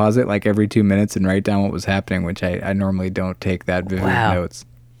obligated to pause it like every 2 minutes and write down what was happening, which I normally don't take that vivid notes.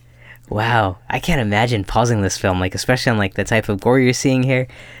 Wow. I can't imagine pausing this film, especially on the type of gore you're seeing here.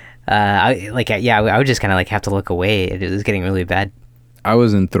 I would just kind of have to look away. It was getting really bad. I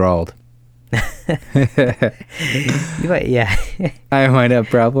was enthralled. Yeah. I might have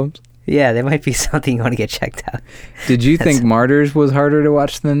problems. Yeah, there might be something you want to get checked out. Did you think Martyrs was harder to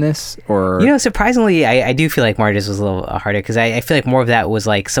watch than this? Or surprisingly, I do feel like Martyrs was a little harder, because I feel like more of that was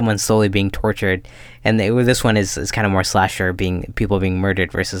someone slowly being tortured, and this one is kind of more slasher, people being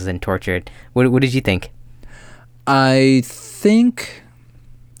murdered versus then tortured. What did you think? I think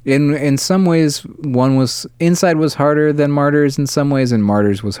in some ways Inside was harder than Martyrs in some ways, and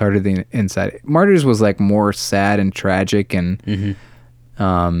Martyrs was harder than Inside. Martyrs was more sad and tragic and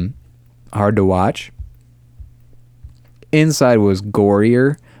hard to watch. Inside was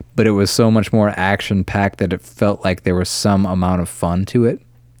gorier, but it was so much more action packed that it felt like there was some amount of fun to it.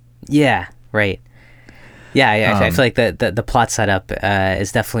 Yeah, right. Yeah, I feel like the plot setup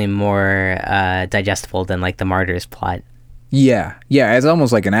is definitely more digestible than the Martyrs plot. Yeah, it's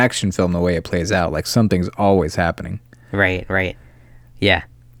almost like an action film the way it plays out. Something's always happening. Right. Yeah.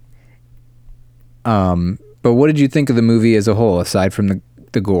 But what did you think of the movie as a whole, aside from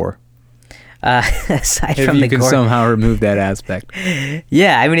the gore? Aside if from you the can gore, somehow remove that aspect.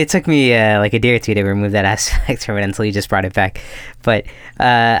 Yeah, I mean, it took me a day or two to remove that aspect from it until you just brought it back. But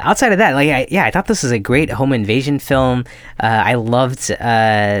outside of that, I thought this was a great home invasion film. I loved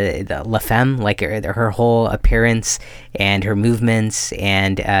La Femme, her whole appearance and her movements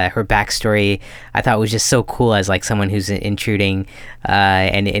and her backstory. I thought it was just so cool as someone who's intruding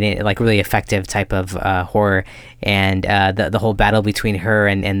and in it, really effective type of horror. And the whole battle between her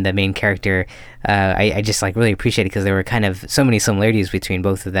and the main character I just like really appreciate it because there were kind of so many similarities between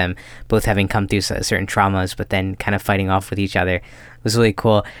both of them, both having come through certain traumas, but then kind of fighting off with each other. It was really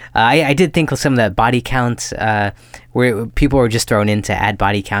cool. I did think some of the body count, where people were just thrown in to add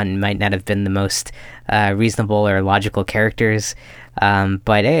body count and might not have been the most reasonable or logical characters.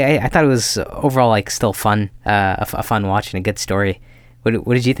 But I thought it was overall like still fun, a fun watch and a good story.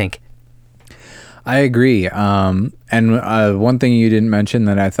 What did you think? I agree. And one thing you didn't mention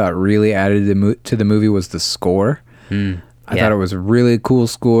that I thought really added to the movie was the score. I thought it was a really cool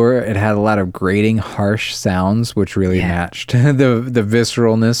score. It had a lot of grating, harsh sounds, which really matched the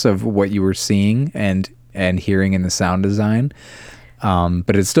visceralness of what you were seeing and hearing in the sound design.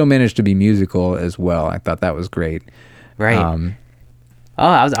 But it still managed to be musical as well. I thought that was great. Right.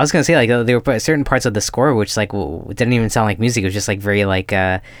 I was gonna say like there were certain parts of the score which like didn't even sound like music. It was just like very like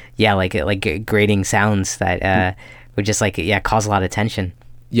grating sounds that would just like cause a lot of tension.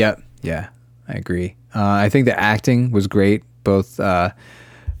 Yeah, I agree. I think the acting was great. Both what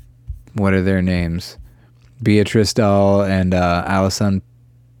are their names? Beatrice Dahl and Alison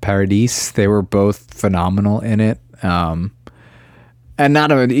Paradis. They were both phenomenal in it. And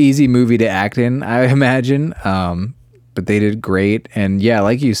not an easy movie to act in, I imagine. But they did great. And yeah,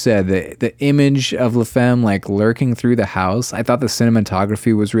 like you said, the image of La Femme like lurking through the house, I thought the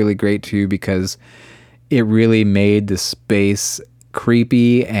cinematography was really great too, because it really made the space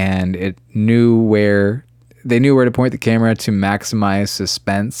creepy, and they knew where to point the camera to maximize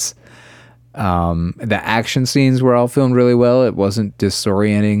suspense. The action scenes were all filmed really well. It wasn't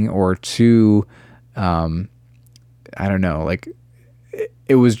disorienting or too, I don't know, like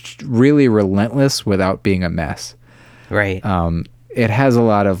it was really relentless without being a mess. Right. It has a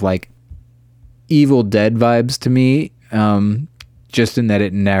lot of like Evil Dead vibes to me, just in that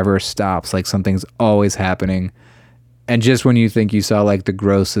it never stops. Like something's always happening. And just when you think you saw like the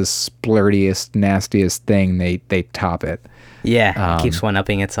grossest, splurtiest, nastiest thing, they top it. Yeah, it keeps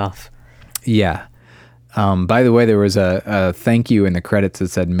one-upping itself. Yeah. By the way, there was a thank you in the credits that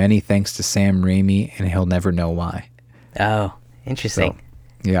said, "Many thanks to Sam Raimi, and he'll never know why." Oh, interesting.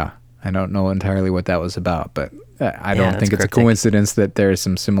 So, yeah, I don't know entirely what that was about, but I don't think it's a coincidence that there are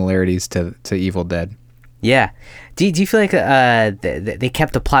some similarities to Evil Dead. Yeah. Do you feel like they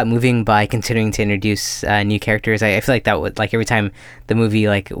kept the plot moving by continuing to introduce new characters? I feel like that would, like, every time the movie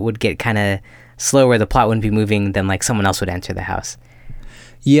like would get kind of slower, the plot wouldn't be moving, then like someone else would enter the house.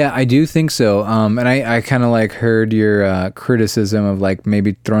 Yeah, I do think so. And I kind of like heard your criticism of like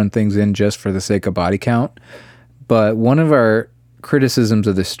maybe throwing things in just for the sake of body count. But one of our criticisms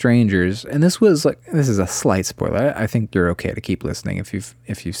of The Strangers, and this is a slight spoiler. I think you're okay to keep listening if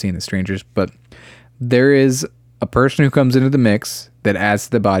you've seen The Strangers, but there is a person who comes into the mix that adds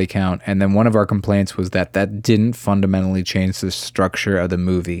to the body count, and then one of our complaints was that didn't fundamentally change the structure of the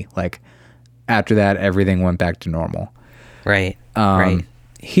movie. Like after that, everything went back to normal. Right. Right.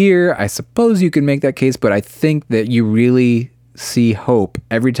 Here, I suppose you could make that case, but I think that you really see hope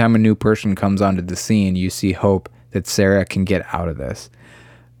every time a new person comes onto the scene. You see hope that Sarah can get out of this.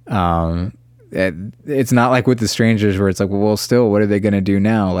 It's not like with The Strangers where it's like, well, still, what are they going to do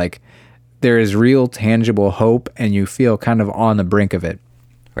now? Like, there is real tangible hope, and you feel kind of on the brink of it.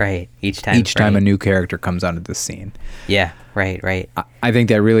 Right. Each time a new character comes onto the scene. Yeah. Right. I think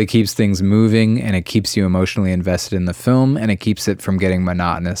that really keeps things moving, and it keeps you emotionally invested in the film, and it keeps it from getting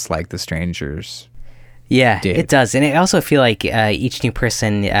monotonous like The Strangers. Yeah, did. It does. And I also feel like each new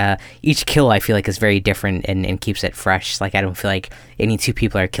person, each kill I feel like is very different and keeps it fresh. Like I don't feel like any two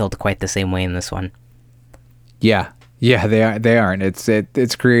people are killed quite the same way in this one. Yeah, they aren't.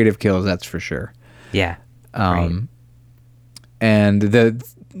 It's creative kills, that's for sure. Yeah. And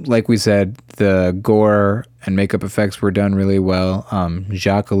like we said, the gore and makeup effects were done really well.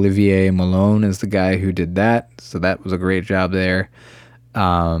 Jacques Olivier Malone is the guy who did that, so that was a great job there.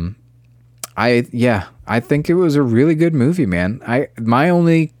 I think it was a really good movie, man. My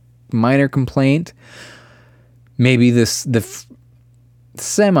only minor complaint, maybe the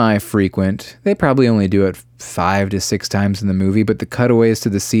semi-frequent, they probably only do it 5 to 6 times in the movie, but the cutaways to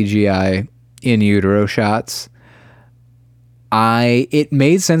the CGI in utero shots, it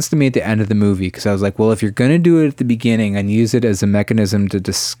made sense to me at the end of the movie, because I was like, well, if you're going to do it at the beginning and use it as a mechanism to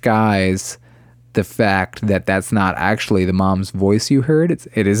disguise the fact that that's not actually the mom's voice you heard,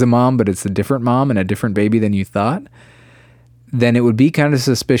 it is a mom, but it's a different mom and a different baby than you thought, then it would be kind of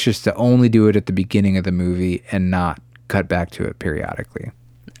suspicious to only do it at the beginning of the movie and not cut back to it periodically.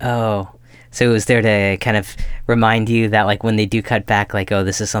 Oh, so it was there to kind of remind you that like when they do cut back, like, oh,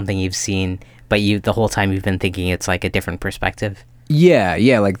 this is something you've seen, but the whole time you've been thinking it's like a different perspective.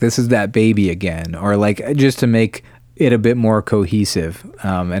 Yeah, like this is that baby again, or like just to make it a bit more cohesive,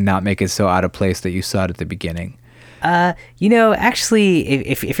 and not make it so out of place that you saw it at the beginning. Actually,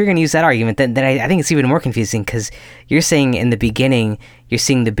 if you're going to use that argument, then I think it's even more confusing, because you're saying in the beginning you're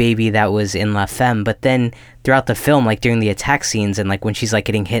seeing the baby that was in La Femme, but then throughout the film, like during the attack scenes and like when she's like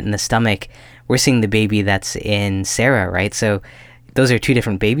getting hit in the stomach, we're seeing the baby that's in Sarah, right? So those are two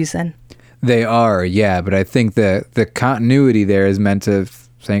different babies then? They are, yeah, but I think the continuity there is meant to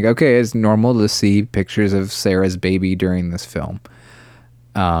saying, okay, it's normal to see pictures of Sarah's baby during this film.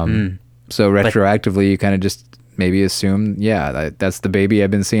 So retroactively, you kind of just maybe assume, that's the baby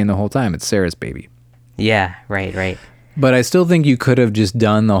I've been seeing the whole time. It's Sarah's baby. Yeah, right. But I still think you could have just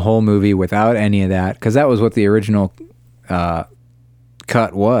done the whole movie without any of that, because that was what the original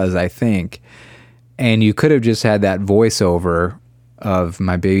cut was, I think. And you could have just had that voiceover of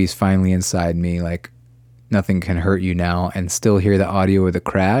 "my baby's finally inside me," like nothing can hurt you now, and still hear the audio of the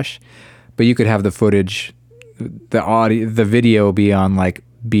crash. But you could have the footage, the video be on like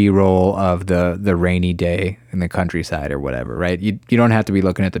B-roll of the rainy day in the countryside or whatever, right? You don't have to be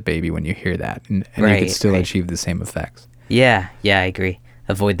looking at the baby when you hear that, and you could still achieve the same effects. Yeah, I agree.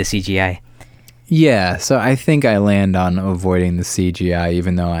 Avoid the CGI. Yeah, so I think I land on avoiding the CGI,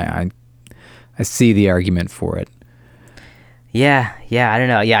 even though I see the argument for it. Yeah, I don't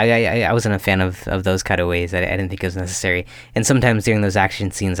know. Yeah, I wasn't a fan of those cutaways. I didn't think it was necessary. And sometimes during those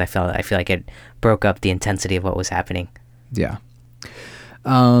action scenes, I feel like it broke up the intensity of what was happening. Yeah.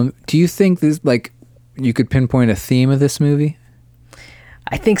 Do you think this, like, you could pinpoint a theme of this movie?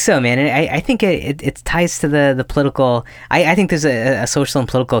 I think so, man. And I think it ties to the political. I think there's a social and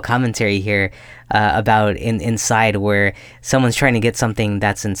political commentary here about inside, where someone's trying to get something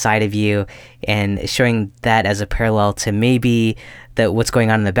that's inside of you, and showing that as a parallel to maybe what's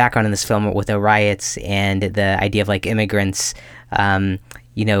going on in the background in this film with the riots and the idea of like immigrants,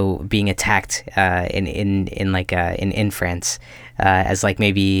 being attacked in France, as like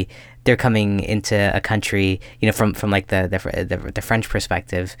maybe they're coming into a country, from like the French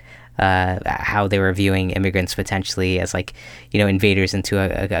perspective, how they were viewing immigrants potentially as like, invaders into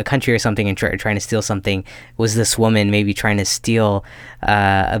a country or something, and trying to steal something. Was this woman maybe trying to steal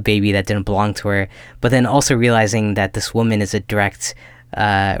a baby that didn't belong to her, but then also realizing that this woman is a direct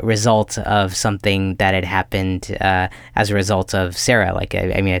result of something that had happened as a result of Sarah. Like,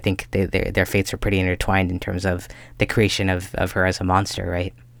 I mean, I think their fates are pretty intertwined in terms of the creation of her as a monster,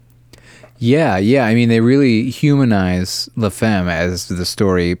 right? Yeah. I mean, they really humanize La Femme as the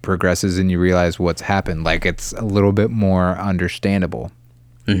story progresses and you realize what's happened. Like, it's a little bit more understandable.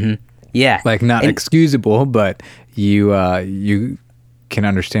 Mm-hmm. Yeah. Like, not excusable, but you can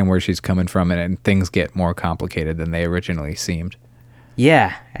understand where she's coming from, and things get more complicated than they originally seemed.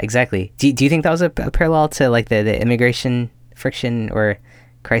 Yeah, exactly. Do you think that was a parallel to like the immigration friction or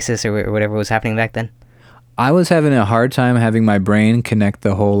crisis or whatever was happening back then? I was having a hard time having my brain connect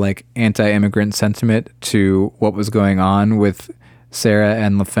the whole like anti-immigrant sentiment to what was going on with Sarah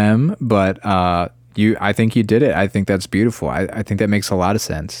and La Femme, but I think you did it. I think that's beautiful. I think that makes a lot of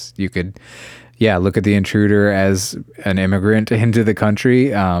sense. You could, look at the intruder as an immigrant into the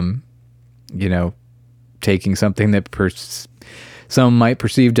country, taking something that some might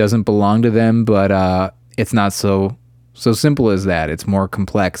perceive doesn't belong to them, but it's not so simple as that. It's more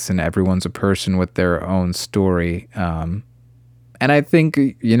complex, and everyone's a person with their own story. And I think,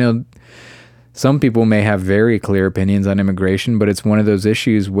 some people may have very clear opinions on immigration, but it's one of those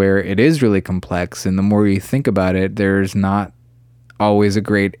issues where it is really complex, and the more you think about it, there's not always a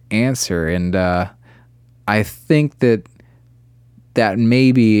great answer. And I think that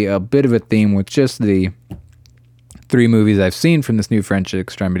may be a bit of a theme with just the 3 movies I've seen from this new French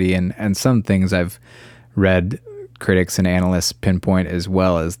Extremity, and some things I've read critics and analysts pinpoint as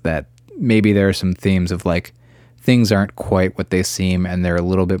well, as that maybe there are some themes of like things aren't quite what they seem, and they're a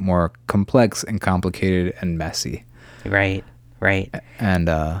little bit more complex and complicated and messy. Right. And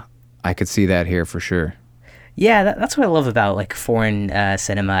I could see that here for sure. Yeah, that's what I love about like foreign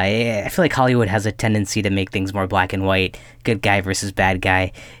cinema. I feel like Hollywood has a tendency to make things more black and white, good guy versus bad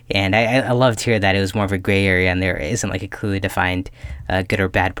guy. And I loved here that it was more of a gray area, and there isn't like a clearly defined good or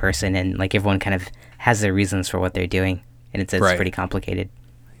bad person, and like everyone kind of has their reasons for what they're doing, and it's pretty complicated.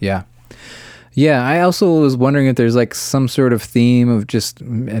 Yeah, I also was wondering if there's like some sort of theme of just,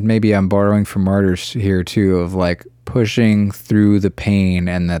 and maybe I'm borrowing from Martyrs here too, of like pushing through the pain,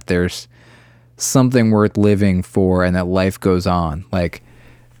 and that there's something worth living for, and that life goes on. Like,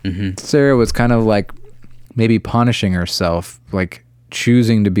 Sarah was kind of like maybe punishing herself, like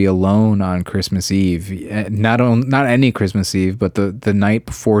choosing to be alone on Christmas Eve, not any Christmas Eve, but the night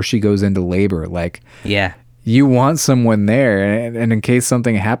before she goes into labor. Like, you want someone there, and in case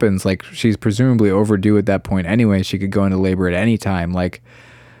something happens, like she's presumably overdue at that point anyway, she could go into labor at any time. Like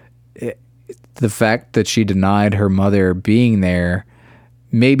the fact that she denied her mother being there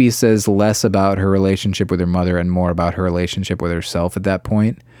maybe says less about her relationship with her mother and more about her relationship with herself at that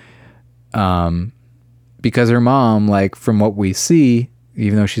point. Because her mom, like from what we see,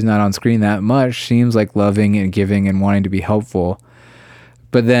 even though she's not on screen that much, seems like loving and giving and wanting to be helpful.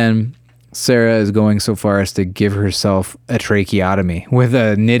 But then Sarah is going so far as to give herself a tracheotomy with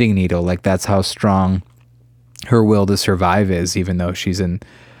a knitting needle. Like that's how strong her will to survive is, even though she's in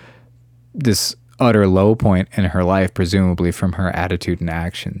this utter low point in her life, presumably from her attitude and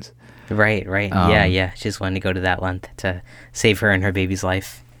actions. Right. Yeah. She just wanted to go to that length to save her and her baby's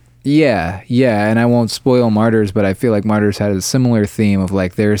life. Yeah. And I won't spoil Martyrs, but I feel like Martyrs had a similar theme of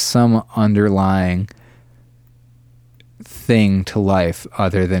like there's some underlying thing to life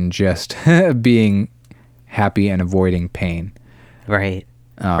other than just being happy and avoiding pain. Right.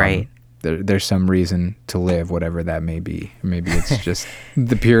 Right. There's some reason to live, whatever that may be. Maybe it's just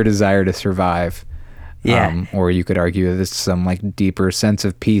the pure desire to survive. Yeah. Or you could argue that there's some like deeper sense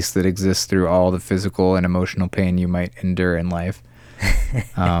of peace that exists through all the physical and emotional pain you might endure in life.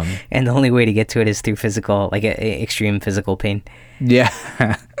 And the only way to get to it is through physical, like extreme physical pain. Yeah.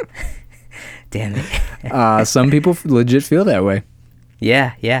 Damn it. Some people legit feel that way.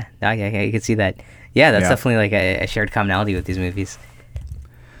 Yeah. I could see that. Yeah, that's Yeah. definitely like a shared commonality with these movies.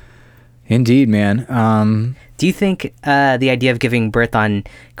 Indeed, man. Do you think the idea of giving birth on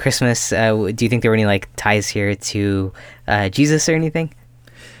Christmas, do you think there were any like ties here to Jesus or anything?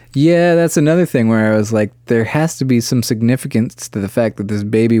 Yeah, that's another thing where I was like, there has to be some significance to the fact that this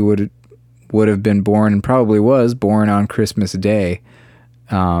baby would have been born, and probably was born on Christmas Day.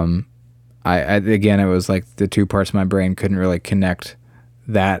 I again, it was like the two parts of my brain couldn't really connect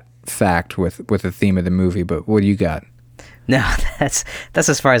that fact with the theme of the movie. But what do you got? No, that's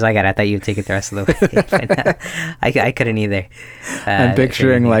as far as I got. I thought you'd take it the rest of the way. But, I couldn't either. I'm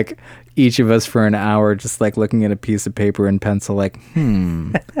picturing like each of us for an hour just like looking at a piece of paper and pencil like,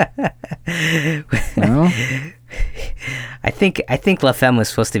 No? I think La Femme was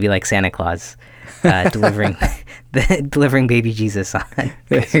supposed to be like Santa Claus, delivering delivering baby Jesus on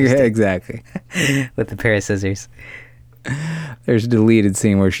Christmas Day Exactly. with a pair of scissors. There's a deleted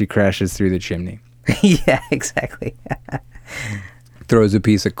scene where she crashes through the chimney. Yeah, exactly. Throws a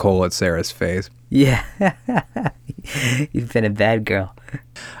piece of coal at Sarah's face. Yeah. You've been a bad girl.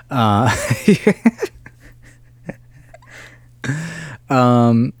 Yeah,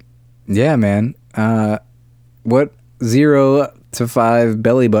 man. What 0 to 5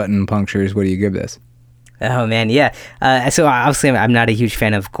 belly button punctures would you give this? Oh man, yeah. So obviously I'm not a huge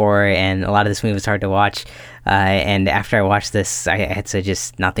fan of gore, and a lot of this movie was hard to watch. And after I watched this, I had to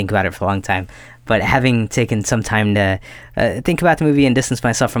just not think about it for a long time. But having taken some time to think about the movie and distance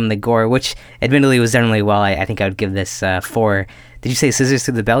myself from the gore, which admittedly was done really well, I think I would give this 4. Did you say scissors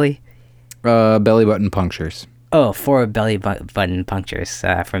through the belly? Belly button punctures. Oh, 4 belly button punctures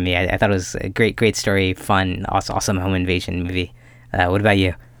for me. I thought it was a great story, fun, awesome home invasion movie. What about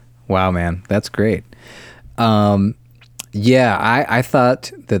you? Wow, man. That's great. Yeah, I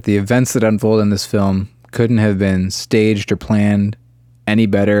thought that the events that unfold in this film couldn't have been staged or planned any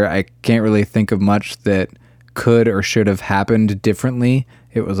better. I can't really think of much that could or should have happened differently.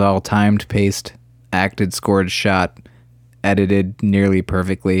 It was all timed, paced, acted, scored, shot, edited nearly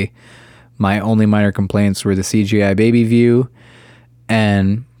perfectly. My only minor complaints were the CGI baby view,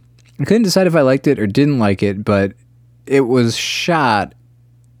 and I couldn't decide if I liked it or didn't like it, but it was shot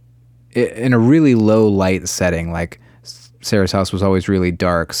in a really low light setting. Like Sarah's house was always really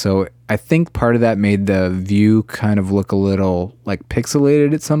dark, so I think part of that made the view kind of look a little like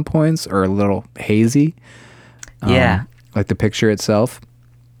pixelated at some points, or a little hazy. Yeah, like the picture itself.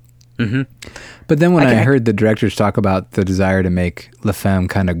 Mm-hmm. But then when I heard the directors talk about the desire to make La Femme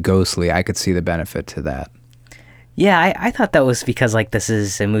kind of ghostly, I could see the benefit to that. Yeah, I thought that was because like this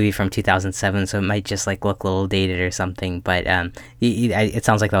is a movie from 2007, so it might just like look a little dated or something. But it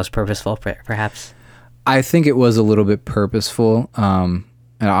sounds like that was purposeful, perhaps. I think it was a little bit purposeful, and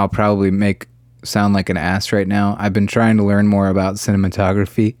I'll probably sound like an ass right now. I've been trying to learn more about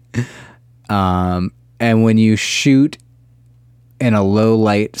cinematography, and when you shoot in a low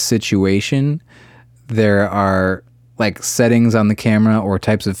light situation, there are like settings on the camera or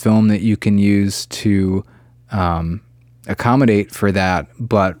types of film that you can use to accommodate for that.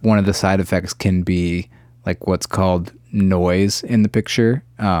 But one of the side effects can be like what's called noise in the picture.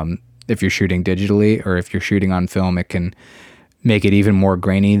 If you're shooting digitally or if you're shooting on film, it can make it even more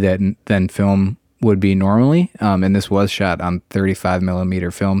grainy than film would be normally. And this was shot on 35 millimeter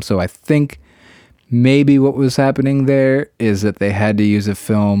film. So I think maybe what was happening there is that they had to use a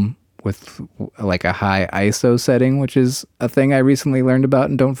film with like a high ISO setting, which is a thing I recently learned about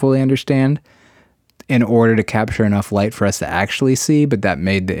and don't fully understand, in order to capture enough light for us to actually see, but that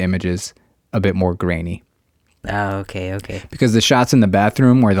made the images a bit more grainy. Oh, okay. Because the shots in the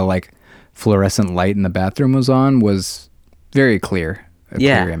bathroom where the like fluorescent light in the bathroom was on was very clear.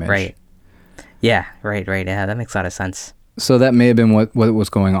 Yeah, clear image. right. Yeah, right. Yeah, that makes a lot of sense. So that may have been what was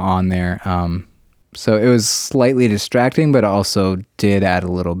going on there. So it was slightly distracting, but also did add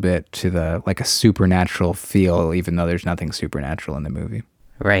a little bit to the like a supernatural feel, even though there's nothing supernatural in the movie.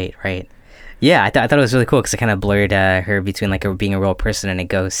 Right. Yeah, I thought it was really cool because it kind of blurred her between like her being a real person and a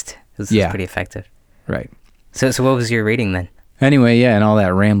ghost. It was pretty effective. Right. So what was your rating then? Anyway, yeah, and all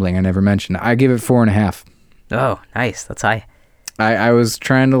that rambling I never mentioned. I give it 4.5. Oh, nice. That's high. I was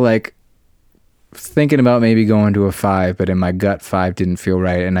trying to like thinking about maybe going to a 5, but in my gut 5 didn't feel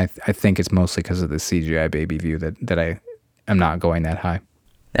right, and I think it's mostly because of the CGI baby view that I am not going that high.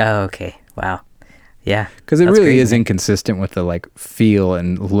 Oh, okay. Wow. Yeah. Because it really is inconsistent with the like feel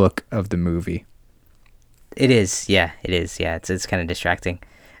and look of the movie. It is. Yeah, it is. Yeah, it's kind of distracting.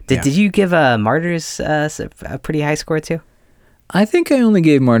 Did you give Martyrs a pretty high score too? I think I only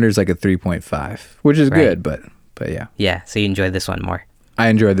gave Martyrs like a 3.5, which is good, but yeah. Yeah, so you enjoyed this one more. I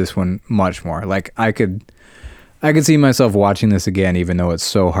enjoyed this one much more. Like I could see myself watching this again, even though it's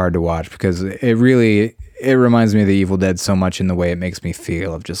so hard to watch, because it reminds me of The Evil Dead so much in the way it makes me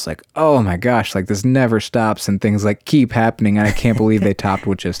feel of just like, oh my gosh, like this never stops and things like keep happening and I can't believe they topped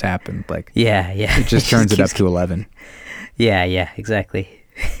what just happened. Like yeah. It just turns it up to 11. Yeah, exactly.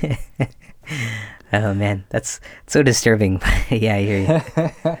 Oh man, that's so disturbing. Yeah, I hear you.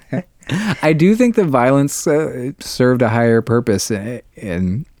 I do think the violence served a higher purpose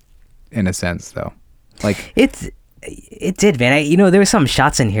in a sense, though. Like it did, man. There were some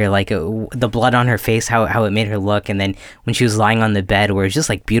shots in here, like the blood on her face, how it made her look, and then when she was lying on the bed, where it's just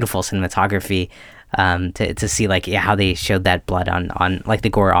like beautiful cinematography to see like how they showed that blood on like the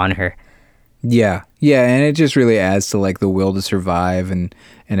gore on her. Yeah, and it just really adds to like the will to survive and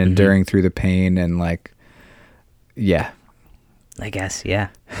enduring through the pain and like, yeah. I guess, yeah.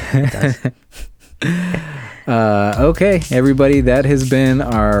 It does. Okay, everybody, that has been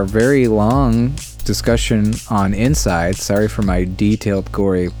our very long discussion on Inside. Sorry for my detailed,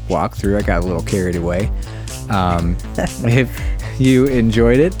 gory walkthrough. I got a little carried away. If you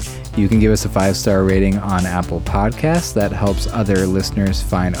enjoyed it, you can give us a 5-star rating on Apple Podcasts. That helps other listeners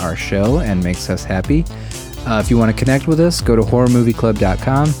find our show and makes us happy. If you want to connect with us, go to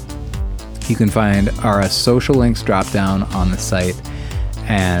horrormovieclub.com. You can find our social links drop down on the site,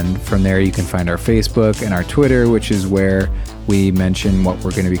 and from there you can find our Facebook and our Twitter, which is where we mention what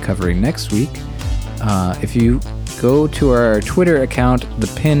we're going to be covering next week. If you go to our Twitter account, the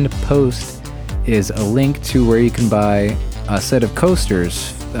pinned post is a link to where you can buy a set of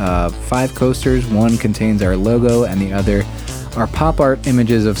coasters, 5 coasters. One contains our logo and the other are pop art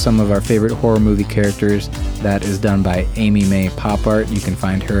images of some of our favorite horror movie characters. That is done by Amy May Pop Art. You can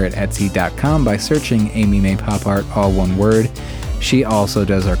find her at Etsy.com by searching Amy May Pop Art, all one word. She also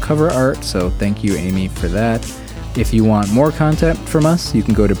does our cover art, so thank you, Amy, for that. If you want more content from us, you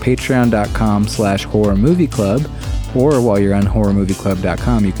can go to patreon.com/horrormovieclub, or while you're on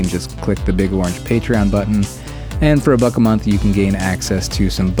horrormovieclub.com, you can just click the big orange Patreon button, and for $1 a month, you can gain access to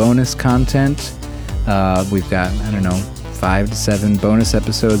some bonus content. We've got, 5 to 7 bonus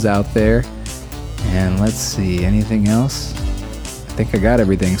episodes out there. And let's see, anything else? I think I got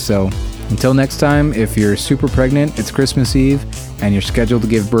everything. So until next time, if you're super pregnant, it's Christmas Eve, and you're scheduled to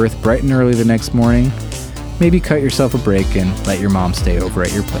give birth bright and early the next morning, maybe cut yourself a break and let your mom stay over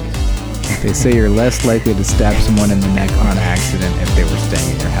at your place. They say you're less likely to stab someone in the neck on accident if they were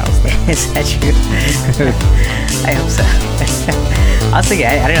staying at your house. Is that true? I hope so. I was thinking,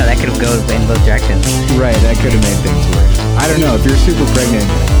 I don't know, that could go in both directions. Right, that could have made things worse. I don't know, if you're super pregnant,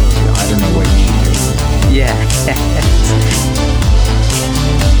 I don't know what you should do. Yeah.